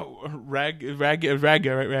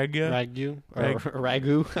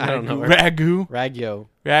 I don't know. Ragu.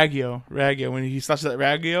 When he slashes at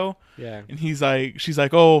Ragyo, Yeah. and she's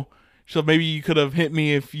like, oh, so maybe you could have hit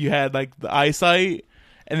me if you had like the eyesight.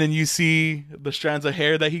 And then you see the strands of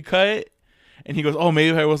hair that he cut, and he goes, oh,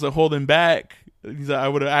 maybe if I wasn't holding back, he's like, I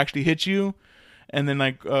would have actually hit you. and then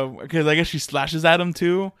like because I guess she slashes at him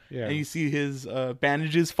too, Yeah. and you see his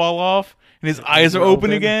bandages fall off, and his And eyes are they're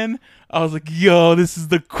open open. again. I was like, yo, this is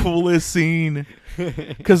the coolest scene.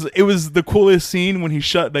 Because it was the coolest scene when he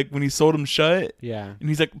sewed him shut, Yeah. and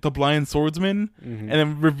he's like the blind swordsman, Mhm. and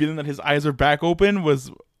then revealing that his eyes are back open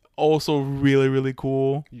was also really, really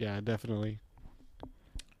cool. Yeah, definitely.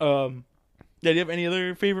 Yeah, do you have any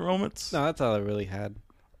other favorite moments? No, that's all I really had.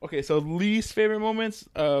 Okay, so least favorite moments,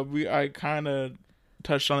 I kind of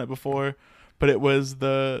touched on it before, but it was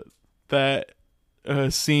that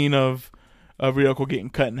scene of Ryoko getting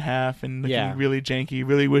cut in half and looking Yeah. really janky.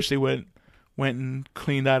 Really wish they went and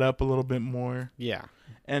cleaned that up a little bit more. Yeah.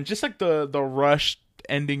 And just like the rushed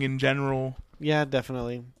ending in general. Yeah,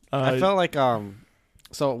 definitely. I felt like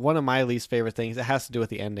so one of my least favorite things, it has to do with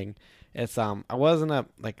the ending. It's I wasn't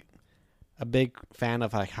a big fan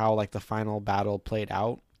of like how like the final battle played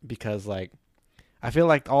out, because like I feel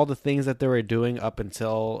like all the things that they were doing up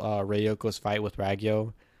until Ryoko's fight with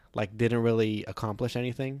Ragyo like didn't really accomplish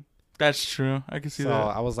anything. That's true. I can see So that.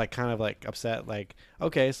 I was like kind of like upset, like,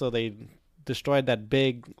 okay, so they destroyed that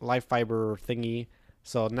big life fiber thingy,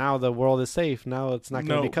 so now the world is safe. Now it's not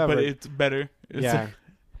going to be covered. but it's better. It's Yeah.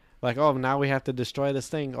 Like, oh, now we have to destroy this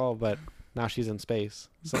thing. Oh, but now she's in space.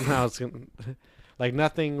 So now it's gonna, like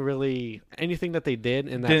nothing really, anything that they did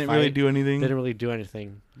in that didn't fight really do anything. didn't really do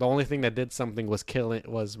anything. The only thing that did something was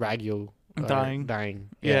Ragyo Dying.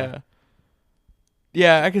 Yeah.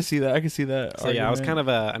 Yeah, I can see that. So yeah, I was kind of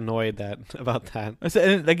annoyed about that. I said,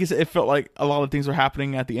 and like you said, it felt like a lot of things were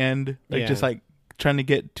happening at the end, like Yeah. just like trying to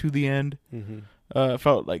get to the end. Hmm. It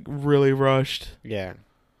felt like really rushed. Yeah.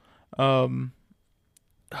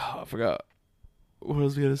 I forgot what I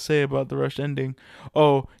was gonna say about the rushed ending.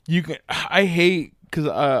 Oh, I hate because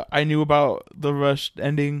I knew about the rushed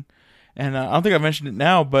ending, and I don't think I mentioned it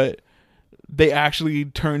now, but they actually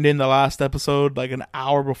turned in the last episode like an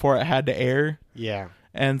hour before it had to air. Yeah.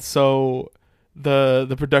 And so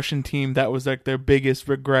the production team, that was like their biggest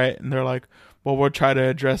regret, and they're like, well, we'll try to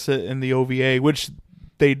address it in the OVA, which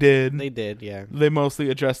they did. They did. Yeah. They mostly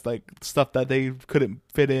addressed like stuff that they couldn't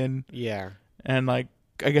fit in, Yeah. and like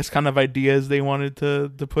I guess kind of ideas they wanted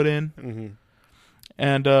to put in. Hmm.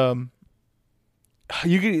 And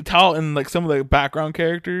you can tell in like some of the background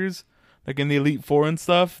characters, like in the Elite Four and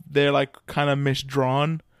stuff, they're like kind of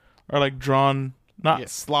misdrawn, or like drawn not Yeah.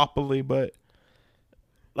 sloppily, but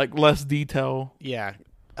like less detail. Yeah.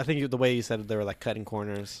 I think the way you said it, they were like cutting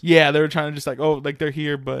corners. Yeah, they were trying to just like, oh, like they're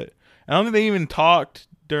here, but I don't think they even talked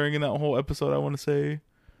during that whole episode. I want to say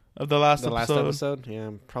of the last episode.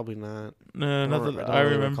 Yeah, probably not. No, not don't that really I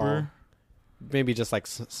recall. remember. Maybe just like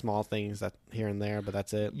small things that here and there, but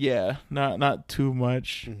that's it. Yeah, not too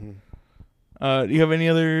much. Hmm. Do you have any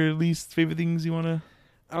other least favorite things you want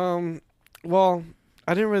to? Well,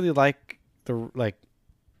 I didn't really like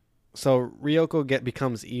so Ryoko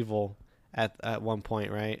becomes evil at one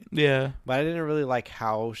point, right? Yeah, But I didn't really like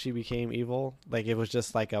how she became evil. Like it was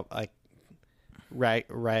just like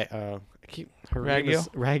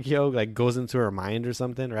Ragyo like goes into her mind or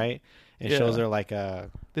something, right? And Yeah. shows her like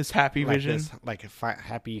this happy vision. this like a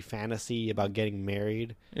happy fantasy about getting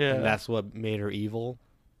married, Yeah, and that's what made her evil.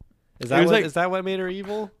 Is It was like- is that what made her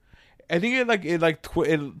evil? I think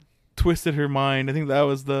it twisted her mind. I think that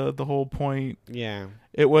was the whole point. Yeah.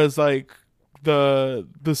 It was like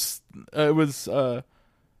it was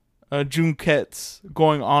Junket's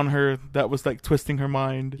going on her that was like twisting her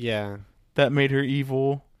mind, Yeah. that made her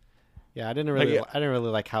evil. Yeah, I didn't Like, really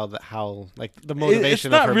like how like the It's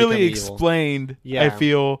motivation not of her really becoming evil. explained. Yeah. I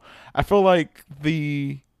feel like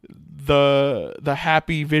the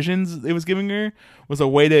happy visions it was giving her was a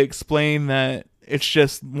way to explain that it's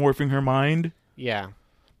just morphing her mind. Yeah.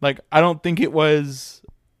 Like I don't think it was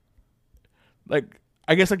like,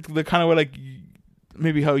 I guess like the kind of way like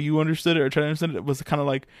maybe how you understood it or tried to understand it was kind of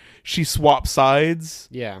like she swapped sides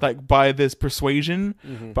Yeah. like by this persuasion,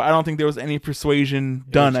 Mhm. but I don't think there was any persuasion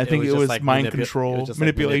done. I think it just was like mind it control, was just like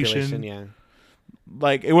manipulation. Yeah.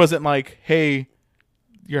 Like it wasn't like, hey,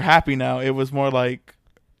 you're happy now. It was more like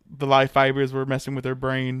the life fibers were messing with her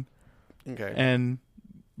brain Okay. and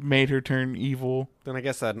made her turn evil. Then I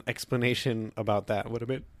guess an explanation about that would have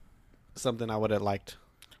been something I would have liked.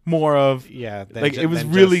 More of Yeah. like it was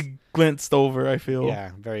really glanced over. I feel.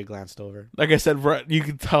 yeah, very glanced over. Like I said, you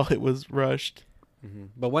could tell it was rushed. Hmm.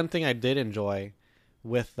 But one thing I did enjoy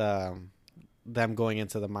with them going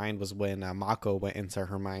into the mind was when Mako went into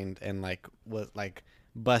her mind and like was like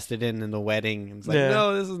busted in the wedding and was like, Yeah.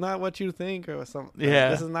 no, this is not what you think or something. Yeah.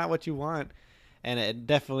 This is not what you want. And it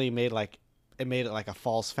definitely made it like a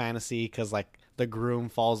false fantasy because like the groom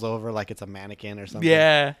falls over like it's a mannequin or something.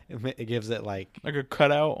 Yeah, It gives it like like a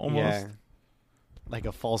cutout almost. yeah. like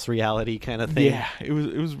a false reality kind of thing. Yeah, it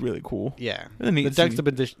was really cool. Yeah. It was a neat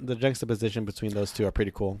The juxtaposition between those two are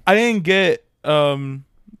pretty cool. I didn't get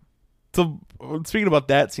so speaking about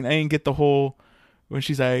that scene, I didn't get the whole when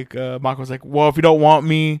she's like Mako's like, well, if you don't want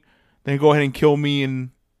me, then go ahead and kill me and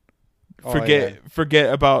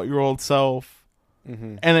forget about your old self.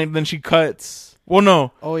 Mm-hmm. And then she cuts. Well,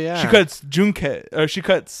 no. Oh yeah. She cuts Junket, or she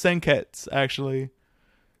cuts Senket's actually.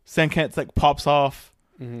 Senket's like pops off.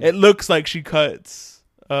 Mm-hmm. It looks like she cuts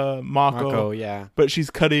Mako, yeah. but she's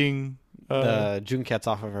cutting The Junkets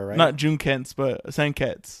off of her, right? not Junket's, but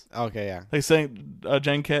Senket's. Okay, yeah. Like saying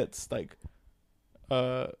Jenket's, like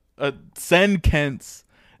Senket's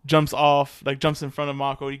jumps off, like jumps in front of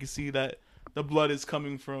Mako. You can see that the blood is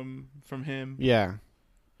coming from him. Yeah.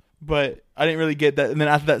 But I didn't really get that. And then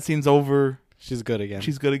after that scene's over, She's good again.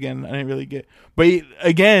 she's good again. I didn't really get. But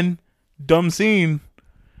again, dumb scene.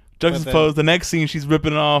 Juxtaposed the next scene, she's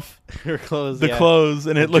ripping off her clothes. the clothes,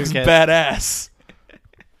 and it looks Junkets. badass.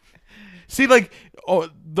 See, like,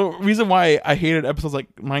 the reason why I hated episodes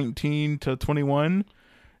like 19 to 21,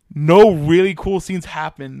 no really cool scenes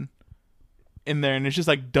happen in there, and it's just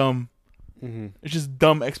like dumb. Mm-hmm. It's just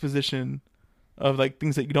dumb exposition of like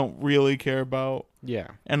things that you don't really care about. Yeah.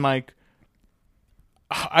 And like,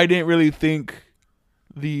 I didn't really think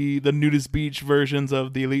the nudist beach versions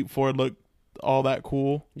of the Elite Four looked all that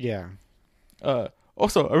cool. Yeah.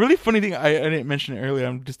 Also, a really funny thing, I didn't mention it earlier,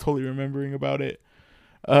 I'm just totally remembering about it.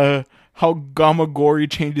 How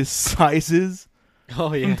Gamagori changes sizes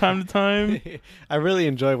Oh yeah. from time to time. I really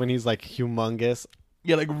enjoy when he's like humongous.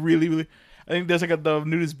 Yeah, like really, really. I think there's like at the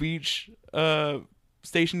nudist beach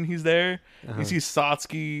station, he's there. Uh-huh. You see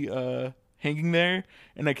Satsuki hanging there,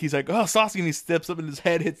 and like he's like, oh, Satsuki, and he steps up and his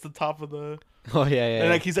head hits the top of the... Oh yeah. And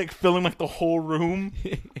like he's like filling like the whole room.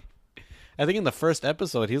 I think in the first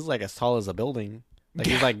episode he's like as tall as a building. Like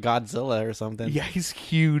he's like Godzilla or something. Yeah, he's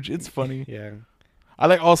huge. It's funny. Yeah.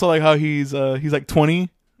 I also like how he's like 20,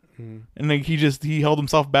 Mm-hmm. and like he held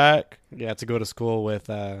himself back. Yeah, to go to school with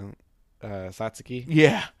Satsuki.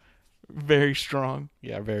 Yeah, very strong.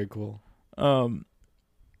 Yeah, very cool. All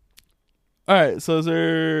right, so is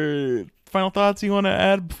there final thoughts you want to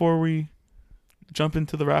add before we jump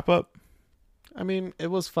into the wrap up? I mean, it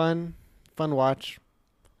was fun watch.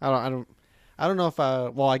 I don't know if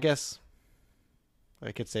well, I guess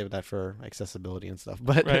I could save that for accessibility and stuff.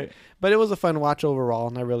 But Right. but it was a fun watch overall,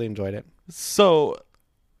 and I really enjoyed it. So,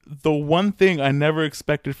 the one thing I never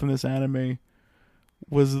expected from this anime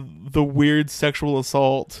was the weird sexual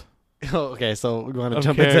assault. Okay, so we want to Of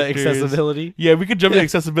jump into characters. accessibility. Yeah, we could jump into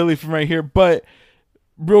accessibility from right here, but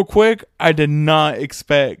real quick, I did not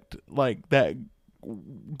expect like that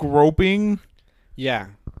groping, Yeah.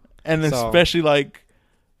 and So- especially like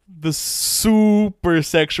the super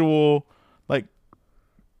sexual, like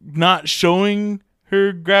not showing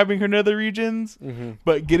her grabbing her nether regions, Mm-hmm.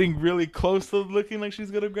 but getting really close to looking like she's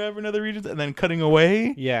gonna grab her nether regions and then cutting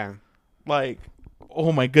away. Yeah. Like,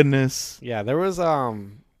 oh my goodness. Yeah. There was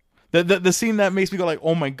The scene that makes me go like,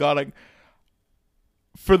 oh my god, like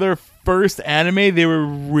for their first anime,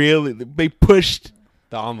 they pushed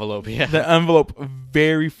the envelope. Yeah. the envelope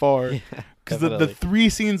very far. Because the definitely. three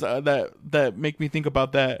scenes that make me think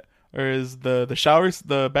about that is the showers,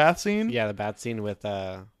 the bath scene, Yeah, the bad scene with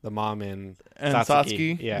the mom and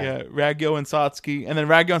Satsuki. Yeah. Ragyo and Satsuki, and then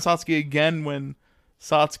Ragyo and Satsuki again when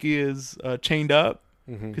Satsuki is chained up.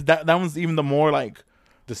 Mm-hmm. Because that one's even the more like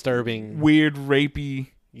Disturbing. weird rapey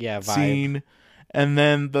Yeah. Vibe. scene. And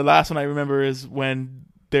then the last one I remember is when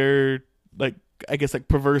they're like, I guess like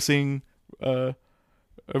perversing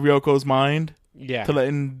Ryoko's mind Yeah. to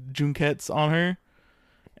letting Junkets on her,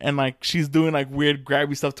 and like she's doing like weird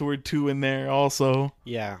grabby stuff to her too in there also.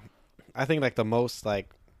 Yeah. I think like the most like.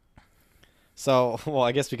 So well,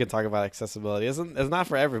 I guess we can talk about accessibility. It's not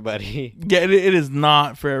for everybody. Yeah, it is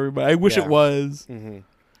not for everybody. I wish Yeah. it was, Mm-hmm.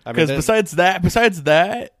 because besides that,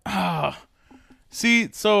 see,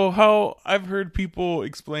 so how I've heard people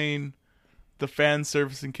explain the fan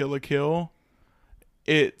service in Kill la Kill,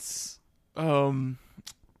 it's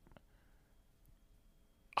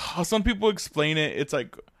how some people explain it, it's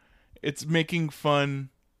like it's making fun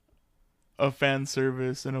of fan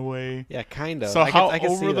service in a way. Yeah, kind of. So I how can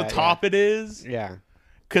see over the that, top it is, Yeah.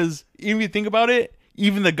 because even if you think about it,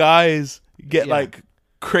 even the guys get Yeah. like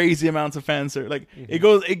crazy amounts of fan service. Like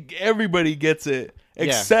Mhm. everybody gets it Yeah.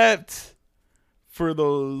 except for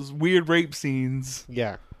those weird rape scenes.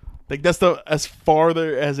 Yeah. Like that's as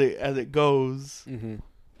farther as it goes. Mm-hmm.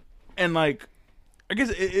 And like, I guess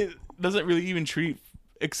it doesn't really even treat,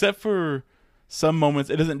 except for some moments,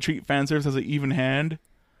 it doesn't treat fan service as an even hand.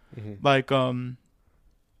 Mm-hmm. Like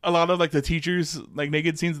a lot of like the teachers like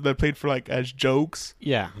naked scenes that they played for like as jokes,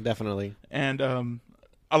 Yeah, definitely. and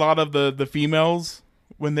a lot of the females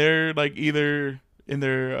when they're like either in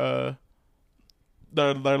their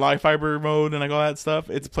live fiber mode and like all that stuff,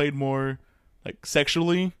 it's played more like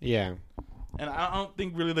sexually. Yeah. And I don't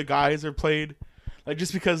think really the guys are played like,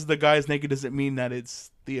 just because the guy's naked doesn't mean that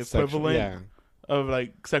it's the equivalent Yeah. of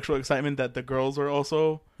like sexual excitement that the girls are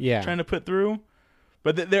also Yeah. trying to put through.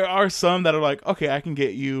 But there are some that are like, okay, I can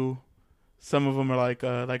get you. Some of them are like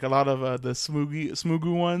a lot of the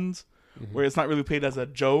smoogu ones, Mhm. where it's not really played as a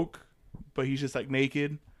joke, but he's just like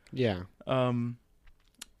naked. Yeah.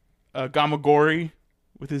 Gamagori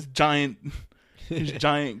with his giant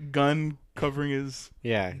giant gun covering his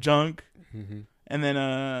Yeah. junk. Mm-hmm. And then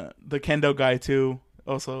the kendo guy too.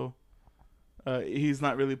 Also, he's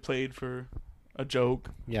not really played for a joke.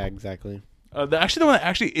 Yeah, exactly. The one that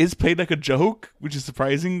actually is played like a joke, which is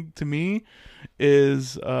surprising to me,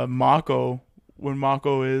 is Mako. When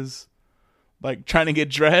Mako is like trying to get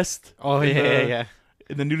dressed. Oh, in yeah.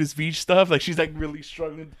 the nudist beach stuff, like she's like really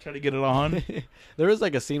struggling to try to get it on. There was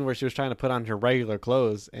like a scene where she was trying to put on her regular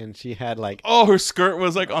clothes, and she had like Oh, her skirt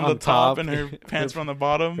was like on the top, top. and her pants were on the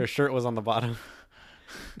bottom. her shirt was on the bottom.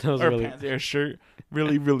 That was Or really pants, her shirt.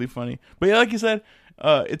 Really, really funny. But yeah, like you said,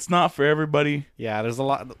 it's not for everybody. yeah. There's a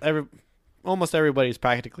lot. Almost everybody's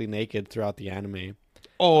practically naked throughout the anime.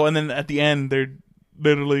 Oh, and then at the end, they're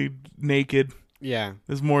literally naked. Yeah.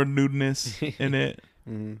 There's more nudeness in it.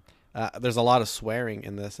 Mm. There's a lot of swearing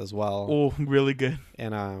in this as well. Oh, really good.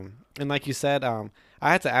 And like you said, I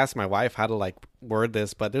had to ask my wife how to like word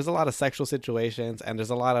this, but there's a lot of sexual situations, and there's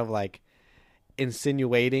a lot of like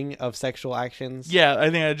insinuating of sexual actions. Yeah, I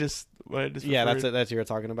think I just Yeah, that's referred. it. That's what you're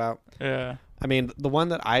talking about. Yeah. I mean, the one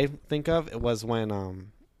that I think of it was when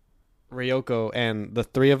Ryoko and the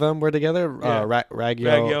three of them were together. Yeah. Ragyo,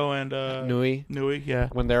 Ragyo and Nui, yeah.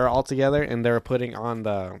 when they were all together and they were putting on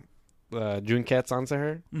the Junkets onto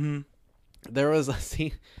her. Mm-hmm. There was a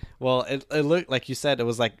scene. Well, it looked like you said it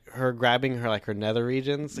was like her grabbing her like her nether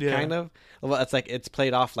regions, Yeah. kind of. Well, it's like it's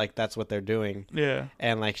played off like that's what they're doing, Yeah.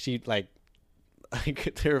 and like she like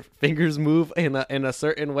their fingers move in a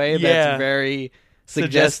certain way Yeah. that's very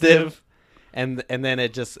suggestive. And then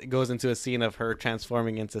it just goes into a scene of her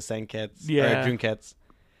transforming into Senkets Yeah. or Junkets.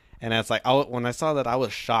 And it's like, when I saw that, I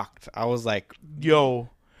was shocked. I was like, Yo.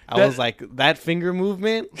 I was like, that finger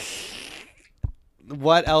movement?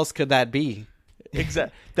 What else could that be?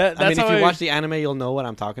 Exactly. That's I mean, if how you watch the anime, you'll know what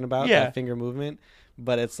I'm talking about. Yeah. That finger movement.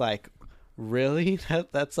 But it's like, really?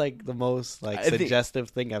 That's like the most like I think- suggestive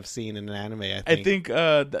thing I've seen in an anime. I think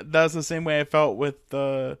that's the same way I felt with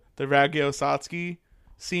the Ragyo Satsuki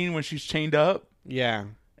scene when she's chained up, Yeah.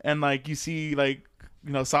 and like you see like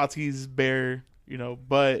Satsuki's bare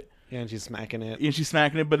butt, Yeah, and she's smacking it. and she's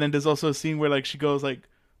smacking it. But then there's also a scene where like she goes like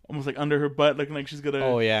almost like under her butt, looking like she's gonna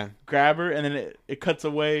Oh yeah. grab her, and then it cuts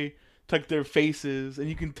away to like their faces, and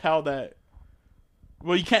you can tell that.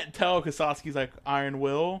 Well, you can't tell because Satsuki's like Iron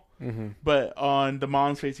Will, Mm-hmm. but on the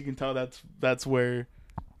mom's face, you can tell that's where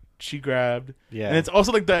she grabbed. Yeah. And it's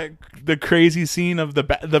also like the crazy scene of the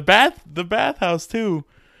bathhouse too.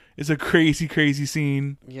 It's a crazy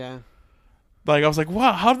scene. Yeah. Like I was like,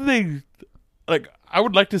 wow, how did they? Like I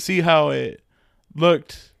would like to see how it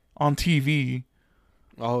looked on TV.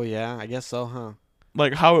 Oh yeah, I guess so, huh?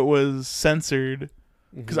 Like how it was censored,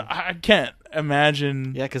 because Mhm. I can't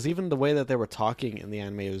imagine. Yeah, because even the way that they were talking in the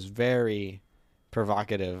anime was very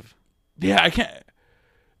provocative. Yeah, I can't.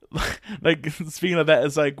 Like speaking of that,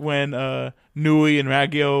 it's like when Nui and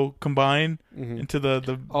Ragyo combine Mhm. into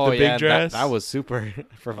the Oh big yeah, dress. that was super I was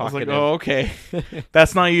like, provocative. oh okay,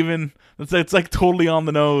 that's not even. It's like totally on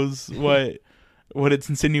the nose what it's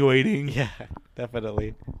insinuating. Yeah,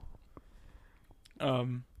 definitely.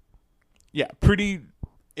 Yeah, pretty.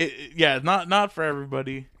 Yeah, not for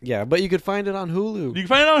everybody. Yeah, but you could find it on Hulu. You can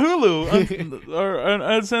find it on Hulu, or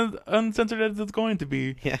uncensored as it's going to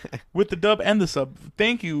be, Yeah, with the dub and the sub.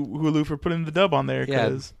 Thank you, Hulu, for putting the dub on there. yeah,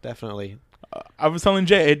 Because definitely. I was telling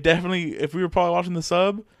Jay, it definitely. If we were probably watching the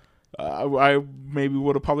sub, I maybe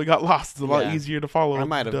would have probably got lost. It's a lot Yeah. easier to follow. I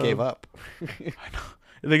might have dub. gave up.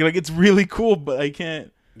 Like it's really cool, but I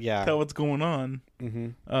can't Yeah. tell what's going on.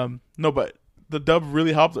 Mm-hmm. No, but the dub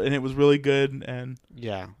really helped, and it was really good. And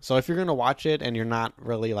Yeah. So if you're gonna watch it and you're not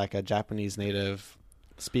really like a Japanese native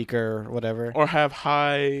speaker or whatever, or have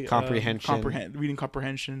high Comprehension. reading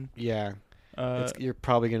comprehension. yeah, you're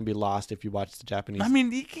probably gonna be lost if you watch the Japanese. I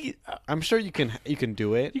mean, I'm sure you can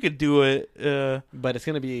do it, you could do it. but it's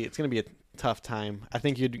gonna be a tough time. I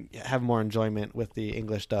think you'd have more enjoyment with the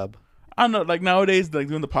English dub. I don't know. Like nowadays, like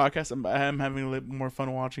doing the podcast, I'm having a little more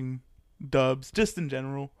fun watching dubs, just in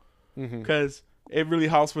general. Mm-hmm. Because it really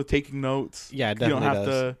helps with taking notes. Yeah, it You don't definitely have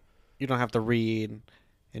does. to You don't have to read,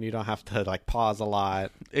 and you don't have to like pause a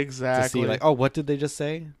lot exactly. to see like, oh, what did they just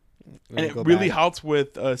say? and you it go really back, helps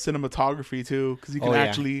with cinematography too, because you can Oh, yeah.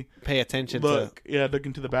 actually pay attention look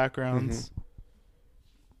into the backgrounds. Mm-hmm.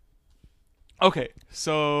 Okay,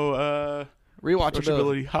 so rewatchability.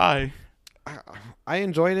 watchability high. I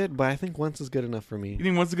enjoyed it, but I think once is good enough for me. You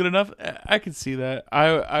think once is good enough? I could see that.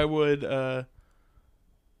 I would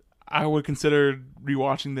consider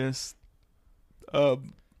rewatching this. To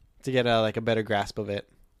get a better grasp of it.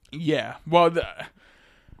 Yeah. Well,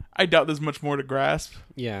 I doubt there's much more to grasp.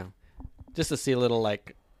 Yeah, just to see a little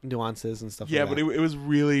like nuances and stuff. Yeah, like but that. it was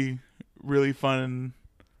really, really fun.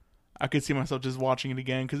 I could see myself just watching it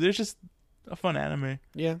again because it's just a fun anime.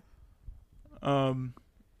 Yeah.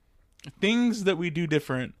 Things that we do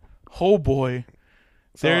different. Oh boy,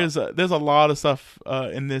 So, there's a lot of stuff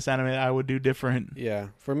in this anime that I would do different. Yeah,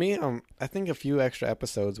 for me, I think a few extra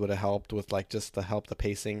episodes would have helped with like just to help the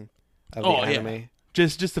pacing of the Oh, yeah. anime.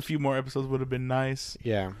 Just a few more episodes would have been nice.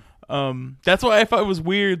 Yeah. That's why I thought it was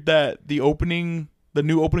weird that the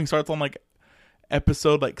new opening starts on like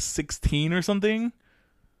episode like 16 or something.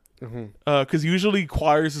 Mm-hmm. Because usually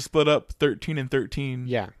choirs are split up 13 and 13.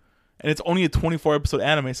 Yeah. And it's only a 24 episode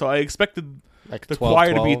anime, so I expected Like the 12,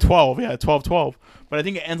 choir to be 12. 12. Yeah, 12. But I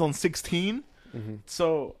think it ends on 16. Mm-hmm.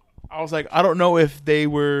 So I was like, I don't know if they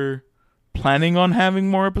were planning on having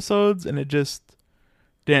more episodes and it just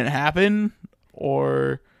didn't happen,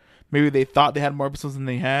 or maybe they thought they had more episodes than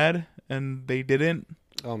they had and they didn't.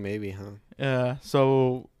 Oh, maybe, huh?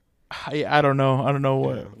 So I don't know. I don't know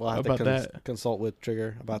what Yeah, we'll have about to that. consult with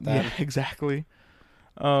Trigger about that. Yeah, exactly.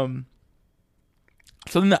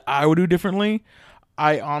 Something that I would do differently.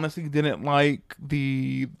 I honestly didn't like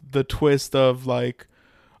the twist of like,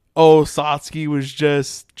 oh, Satsuki was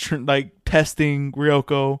just testing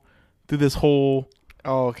Ryoko through this whole.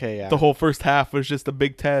 Oh, okay, yeah. The whole first half was just a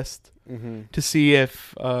big test Mm-hmm. to see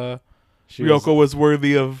if Ryoko was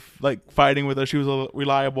worthy of like fighting with her. She was a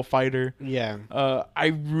reliable fighter. Yeah. I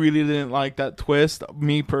really didn't like that twist.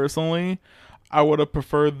 Me personally, I would have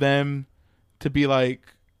preferred them to be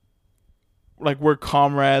like we're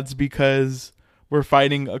comrades because we're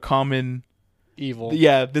fighting a common Evil.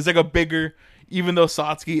 Yeah, there's like a bigger, even though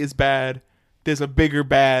Satsuki is bad, there's a bigger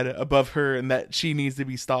bad above her and that she needs to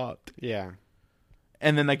be stopped. Yeah.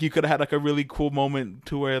 And then like you could have had like a really cool moment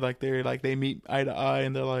to where like they meet eye to eye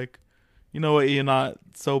and they're like, you know what, you're not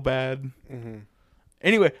so bad. Mm-hmm.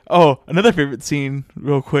 Anyway, another favorite scene,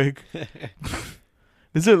 real quick.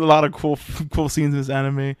 There's a lot of cool scenes in this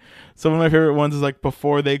anime. Some of my favorite ones is like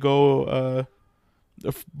before they go,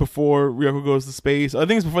 before Ryoko goes to space. I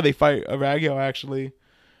think it's before they fight Aragio actually.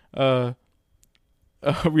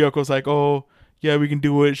 Ryoko's like, oh yeah, we can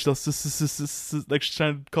do it. She's like she's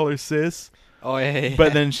trying to call her sis. Oh, yeah.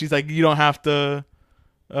 But then she's like, you don't have to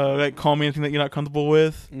like call me anything that you're not comfortable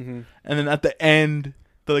with. Mm-hmm. And then at the end,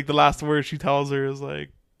 the last word she tells her is like,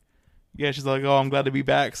 yeah, she's like, oh, I'm glad to be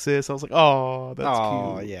back, sis. I was like, oh, that's cute.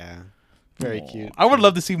 Oh, yeah. Very Aw. cute. I would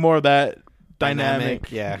love to see more of that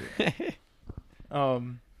dynamic. Yeah.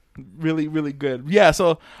 Really, really good. Yeah,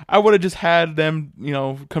 so I would have just had them,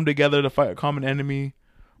 come together to fight a common enemy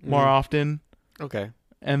more often. Okay.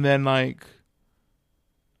 And then like,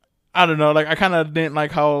 I don't know, like I kind of didn't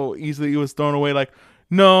like how easily it was thrown away. Like,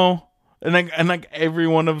 no, and like every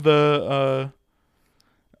one of the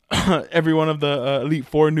Elite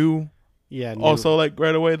Four knew. Yeah. Also, like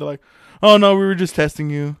right away, they're like, "Oh no, we were just testing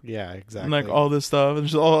you," Yeah, exactly. and like all this stuff. And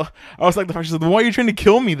she's all, I was like, the fact she's like, "Why are you trying to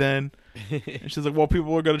kill me then?" And she's like, "Well,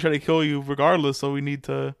 people are gonna try to kill you regardless, so we need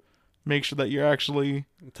to make sure that you're actually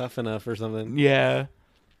tough enough or something. yeah,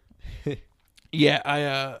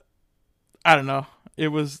 yeah." I don't know. It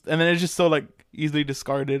was, and then it's just so like easily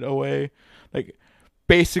discarded away, like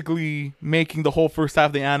basically making the whole first half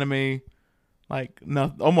of the anime like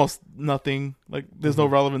almost nothing. Like there's no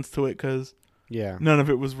relevance to it because Yeah. none of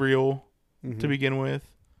it was real Mhm. to begin with.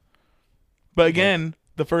 But again,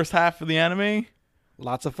 the first half of the anime,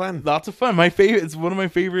 Lots of fun. lots of fun. My favorite. It's one of my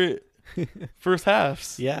favorite first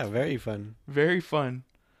halves. Yeah, very fun. Very fun.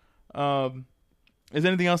 Is there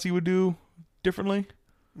anything else you would do differently?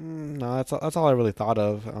 No, that's all I really thought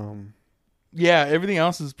of. Yeah, everything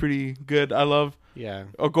else is pretty good. I love. Yeah.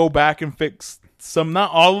 I'll go back and fix some,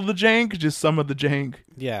 not all of the jank, just some of the jank,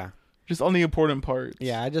 Yeah. just on the important parts.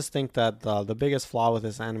 Yeah, I just think that the biggest flaw with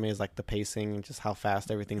this anime is like the pacing and just how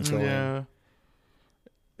fast everything's going. Yeah.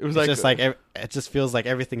 It was It's like just like it just feels like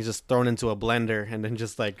everything's just thrown into a blender and then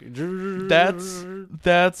just like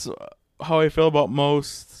that's how I feel about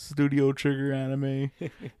most Studio Trigger anime.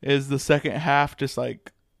 Is the second half just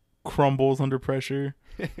like crumbles under pressure.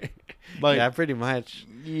 Like, yeah, pretty much.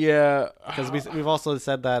 yeah, Because we've also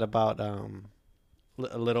said that about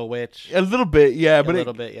Little Witch. a little bit, yeah, A but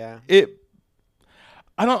little bit, yeah.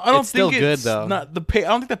 I don't It's still think good, it's though. not I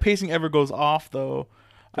don't think the pacing ever goes off though.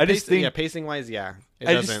 I just think yeah, pacing wise, yeah, it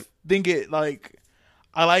I doesn't. just think it like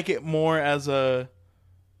I like it more as a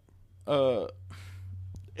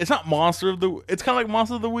it's not monster of the it's kind of like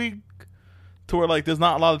monster of the week to where like there's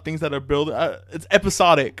not a lot of things that are built. It's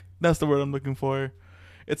episodic. That's the word I'm looking for.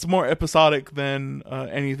 It's more episodic than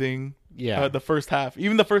anything. Yeah, The first half,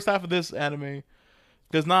 even the first half of this anime,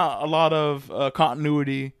 there's not a lot of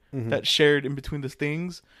continuity that's shared in between the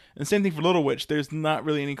things. And same thing for Little Witch. There's not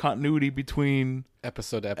really any continuity between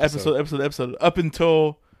episode to episode up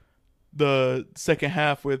until the second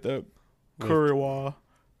half with Kuriwa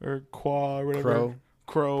or Qua or whatever.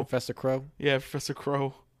 Crow. Professor Crow. Yeah, Professor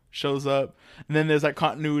Crow shows up, and then there's that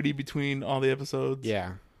continuity between all the episodes.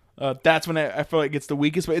 Yeah, That's when I feel like it gets the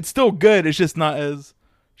weakest, but it's still good. It's just not as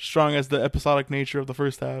strong as the episodic nature of the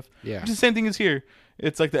first half. yeah, Which is the same thing as here.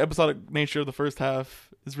 It's like the episodic nature of the first half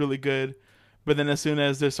is really good, but then as soon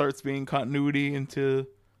as there starts being continuity into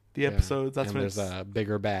the episodes, that's and when there's it's a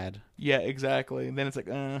bigger bad. yeah, exactly. And then it's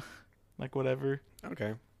like whatever.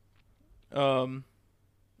 Okay. All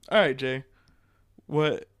right, Jay.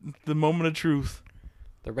 What the moment of truth?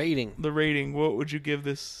 The rating. The rating. What would you give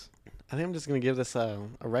this? I think I'm just gonna give this a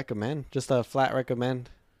recommend, just a flat recommend.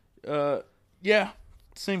 Yeah,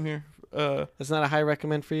 same here. It's not a high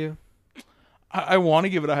recommend for you. I want to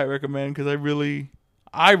give it a high recommend because I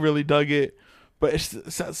really dug it, but it's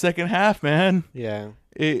that second half, man. Yeah.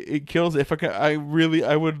 It kills it. If I could, I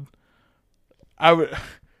would.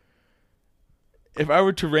 If I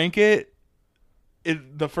were to rank it,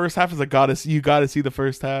 the first half is a goddess. You got to see the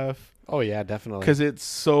first half Oh yeah, definitely. because it's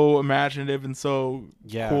so imaginative and so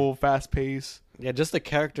Yeah. cool, fast paced. Yeah, just the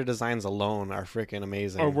character designs alone are freaking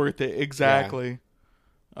amazing. Are worth it exactly.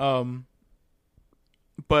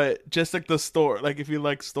 But just like the story, like if you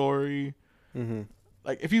like story, Mm-hmm.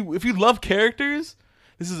 like if you love characters,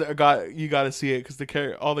 this is you got to see it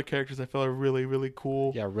because all the characters I feel are really really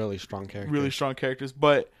cool, Yeah, really strong character. really strong characters.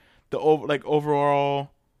 But the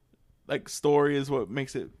overall like story is what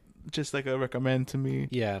makes it just like a recommend to me.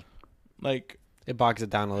 Yeah, Like it bogs it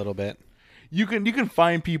down a little bit. you can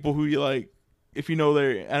find people who you like if you know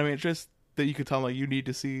their anime interest that you could tell like you need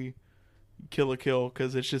to see Kill la Kill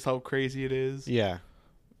because it's just how crazy it is. Yeah,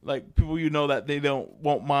 Like people that they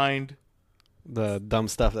won't mind the dumb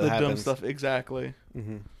stuff that the happens. dumb stuff exactly.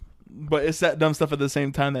 Mm-hmm. But it's that dumb stuff at the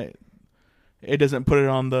same time that it doesn't put it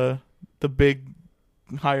on the big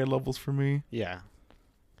higher levels for me. Yeah.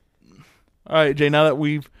 All right, Jay. Now that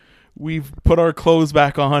we've put our clothes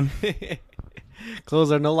back on,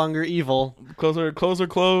 Clothes are no longer evil. clothes are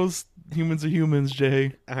clothes. Humans are humans.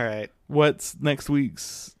 Jay, All right. what's next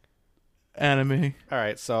week's anime? All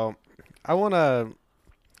right. So, I wanna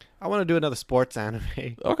do another sports anime,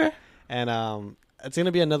 Okay. and it's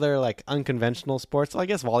gonna be another like unconventional sport. So I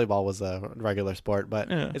guess volleyball was a regular sport, but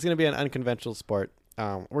Yeah. it's gonna be an unconventional sport.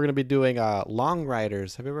 We're gonna be doing Long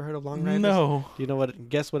Riders. Have you ever heard of Long Riders? No. Do you know what?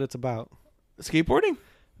 Guess what it's about? Skateboarding.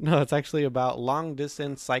 No, it's actually about long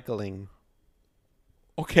distance cycling.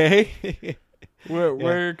 Okay.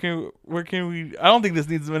 Where can we? I don't think this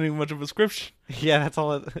needs any much of a description. Yeah, that's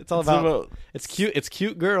all. It's all about. It's cute. It's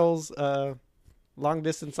cute girls. Long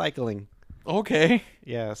distance cycling. Okay.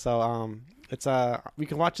 Yeah. So it's we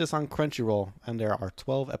can watch this on Crunchyroll, and there are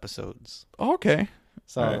 12 episodes. Okay.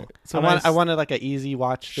 So, All right. So I wanted like an easy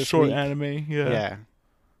watch this short week. anime. Yeah. Yeah.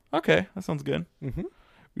 Okay, that sounds good. Mm-hmm.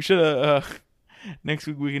 We should next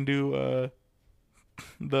week we can do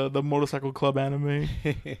the motorcycle club anime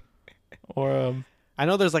or I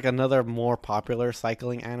know there's like another more popular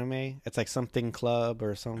cycling anime. It's like something club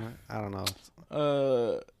or something. I don't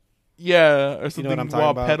know. yeah, or something what I'm talking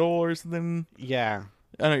Wild about? Pedal or something. Yeah.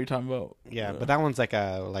 I know what you're talking about. Yeah, but that one's like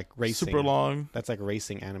a racing. Super long. That's like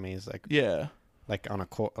racing animes, Yeah. like on a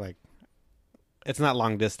like. It's not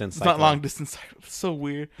long distance. It's not long distance. It's so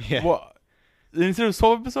weird. Yeah. What? Instead of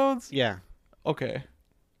 12 episodes? Yeah, Okay.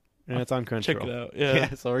 and it's on Crunchyroll. Check it out. Yeah.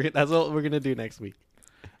 Yeah, so that's what we're gonna do next week.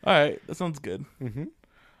 All right. That sounds good. Mm-hmm.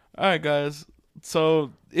 All right, guys.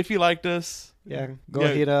 So if you liked us, Yeah, go Yeah.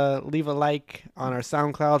 ahead, leave a like on our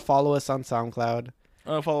SoundCloud. Follow us on SoundCloud.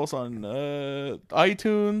 follow us on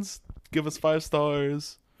iTunes. Give us 5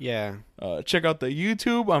 stars. Yeah, Check out the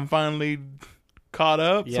YouTube. I'm finally caught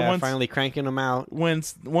up. yeah. Finally cranking them out.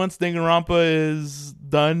 Once Danganronpa is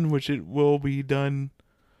done, which it will be done,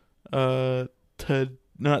 not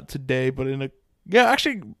today, but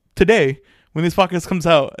actually today when this podcast comes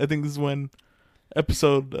out, I think this is when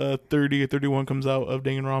episode 30 or 31 comes out of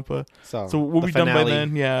Danganronpa. So we'll the be done by finale.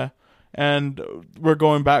 then, yeah. And we're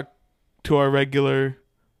going back to our regular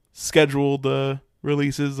scheduled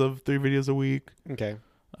releases of 3 videos a week. Okay.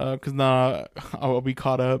 Because now I'll be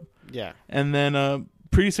caught up. Yeah. And then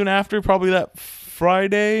pretty soon after, probably that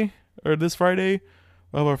Friday or this Friday,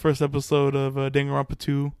 we'll have our first episode of Danganronpa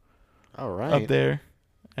 2 All right. up there.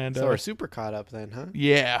 And So we're super caught up then, huh?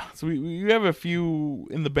 yeah, so we have a few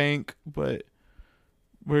in the bank, but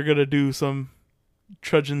we're going to do some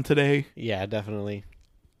trudging today. Yeah, definitely.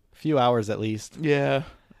 A few hours at least. Yeah.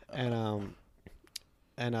 And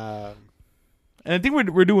And I think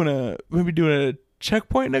we're doing a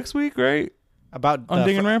checkpoint next week, right? about On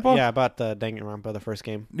Danganronpa? Yeah, about the Danganronpa, the first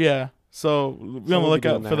game. Yeah. So be on the we'll be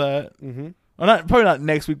lookout doing for that. Mm-hmm. Well, probably not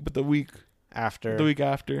next week, but the week After.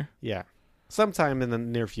 after. Yeah. Sometime in the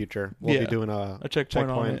near future, we'll be doing a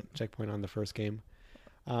checkpoint on it. checkpoint on the first game.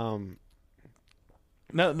 Now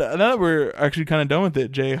that we're actually kind of done with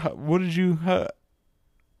it, Jay, what did you? I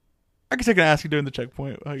guess I can ask you during the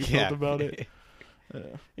checkpoint how you felt about it.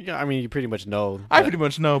 Yeah, I mean, you pretty much know. I pretty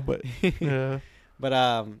much know, but yeah.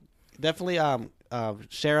 But definitely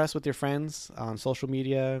share us with your friends on social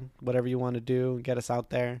media, whatever you want to do. Get us out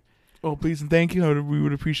there. Oh, please and thank you. We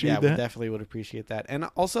would appreciate We that. definitely would appreciate that. And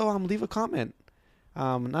also leave a comment.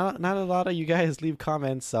 Not a lot of you guys leave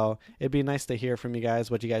comments, so it'd be nice to hear from you guys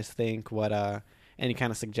what you guys think, what any kind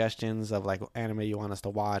of suggestions of like anime you want us to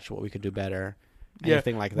watch, what we could do better.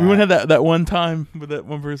 Anything like that. We went had that one time with that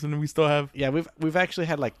one person, and we still have. Yeah, we've actually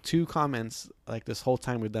had like 2 comments like this whole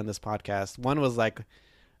time we've done this podcast. One was like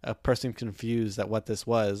a person confused at what this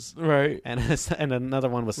was, Right. and another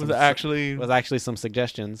one was actually some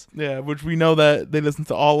suggestions. Yeah, which we know that they listen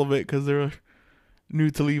to all of it because they're new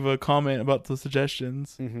to leave a comment about the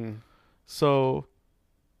suggestions. Mm-hmm. So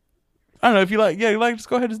I don't know if you like. Yeah, you like. Just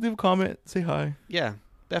go ahead, just leave a comment, say hi. Yeah,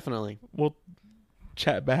 definitely. We'll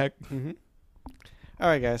chat back. Mm-hmm. All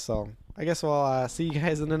right, guys. So I guess we'll see you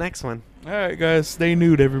guys in the next one. All right, guys, stay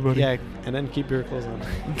nude, everybody. Yeah, and then keep your clothes on.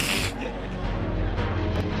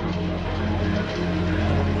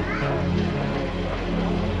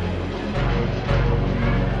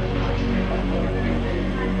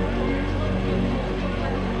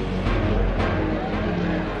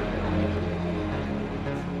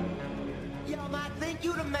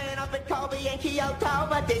 Kobe and Kyoto,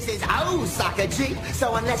 but this is Osaka, G.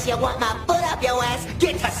 So unless you want my foot up your ass,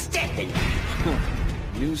 get to stepping.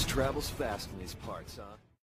 News travels fast in these parts, huh?